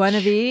of each? One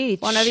of each.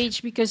 One of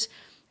each, because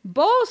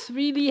both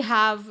really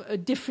have a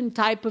different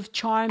type of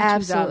charm to them.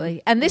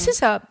 Absolutely. And this is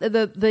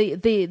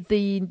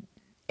the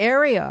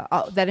area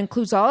that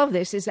includes all of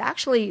this is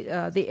actually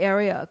the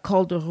area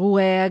called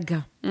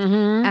Rouergue.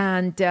 Mm-hmm.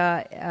 And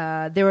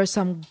there are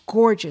some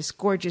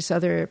gorgeous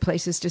other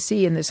places to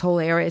see in this whole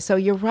area. So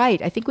you're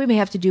right. I think we may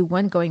have to do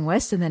one going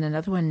west and then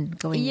another one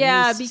going east.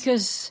 Yeah,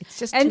 because it's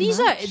just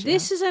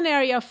this is an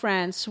area of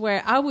France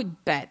where I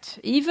would bet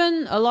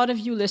even a lot of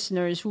you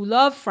listeners who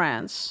love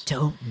France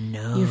don't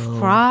know. You've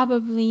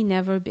probably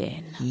never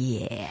been.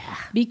 Yeah.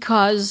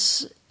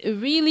 Because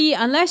really,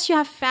 unless you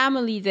have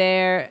family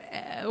there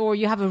or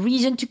you have a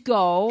reason to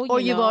go.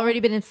 Or you've already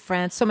been in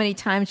France so many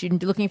times, you're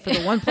looking for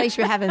the one place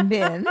you haven't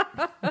been.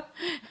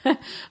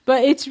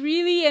 But it's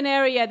really an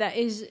area that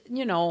is,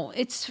 you know,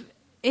 it's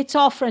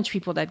all French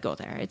people that go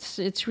there.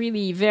 It's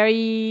really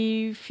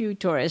very few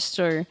tourists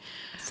or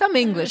some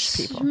English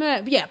people.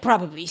 Yeah,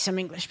 probably some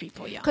English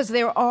people, yeah. Because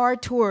there are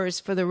tours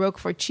for the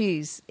Roquefort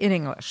cheese in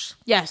English.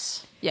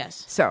 Yes.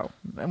 So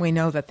we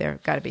know that there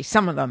got to be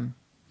some of them.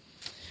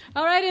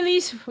 All right,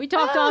 Elyse, we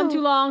talked on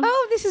too long.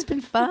 Oh, this has been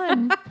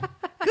fun.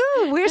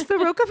 Good. Where's the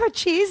Roquefort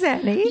cheese,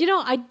 Annie? You know,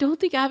 I don't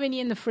think I have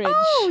any in the fridge.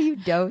 Oh, you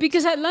don't?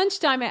 Because at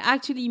lunchtime, I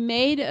actually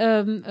made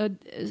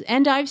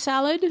endive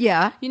salad.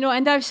 Yeah. You know,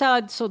 endive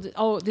salad. So,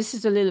 this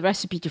is a little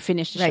recipe to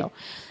finish the show.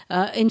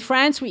 In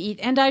France, we eat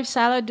endive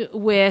salad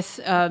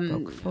with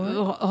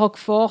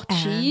Roquefort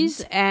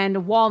cheese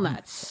and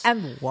walnuts.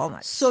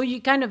 So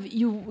you kind of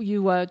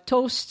you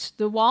toast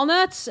the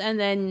walnuts and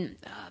then.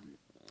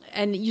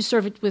 And you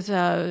serve it with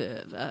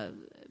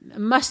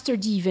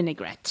mustardy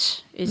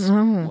vinaigrette is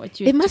what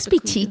you. It must be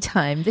typically tea do.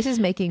 time. This is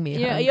making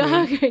me hungry. You're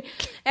hungry.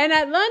 And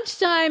at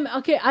lunchtime,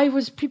 I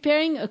was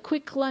preparing a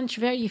quick lunch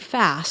very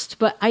fast,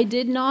 but I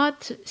did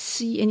not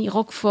see any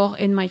Roquefort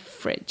in my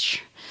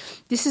fridge.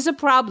 This is a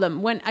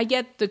problem. When I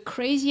get the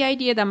crazy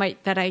idea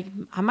that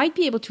I might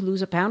be able to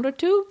lose a pound or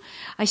two,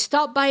 I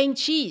stop buying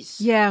cheese.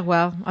 Yeah,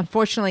 well,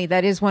 unfortunately,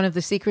 that is one of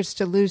the secrets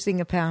to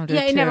losing a pound or two.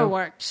 Yeah, it never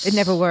works. It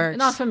never works.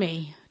 Not for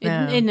me.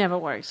 No. It never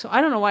works. So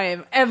I don't know why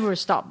I've ever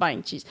stopped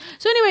buying cheese.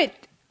 So anyway,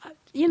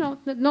 no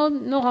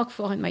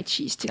Roquefort in my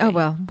cheese today. Oh,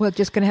 well, we're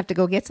just going to have to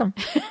go get some.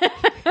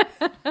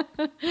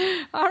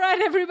 All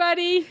right,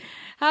 everybody.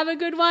 Have a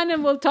good one,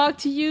 and we'll talk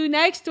to you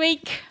next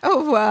week.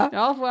 Au revoir.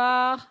 Au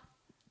revoir.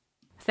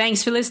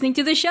 Thanks for listening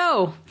to the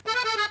show.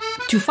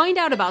 To find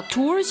out about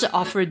tours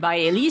offered by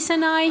Elyse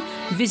and I,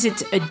 visit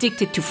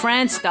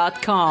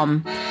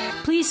addictedtofrance.com.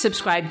 Please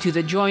subscribe to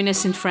the Join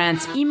Us in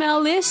France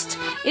email list.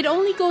 It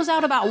only goes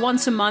out about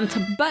once a month,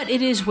 but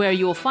it is where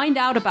you'll find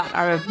out about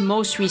our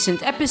most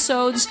recent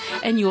episodes,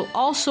 and you'll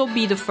also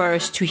be the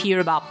first to hear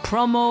about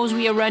promos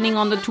we are running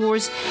on the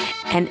tours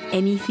and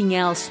anything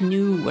else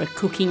new we're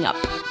cooking up.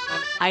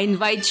 I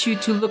invite you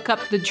to look up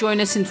the Join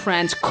Us in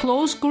France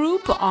closed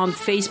group on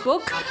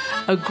Facebook,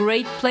 a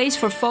great place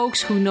for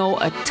folks who know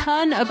a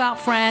ton about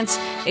France,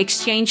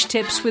 exchange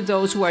tips with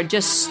those who are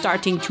just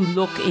starting to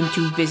look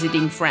into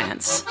visiting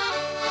France.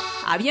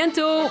 À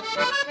bientôt!